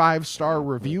of your 5-star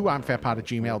review on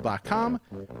fatpod@gmail.com,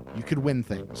 you could win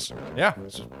things. Yeah.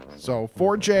 So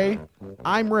for Jay,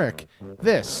 I'm Rick.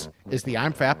 This is the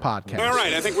I'm Fat Podcast. All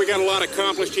right, I think we got a lot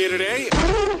accomplished here today.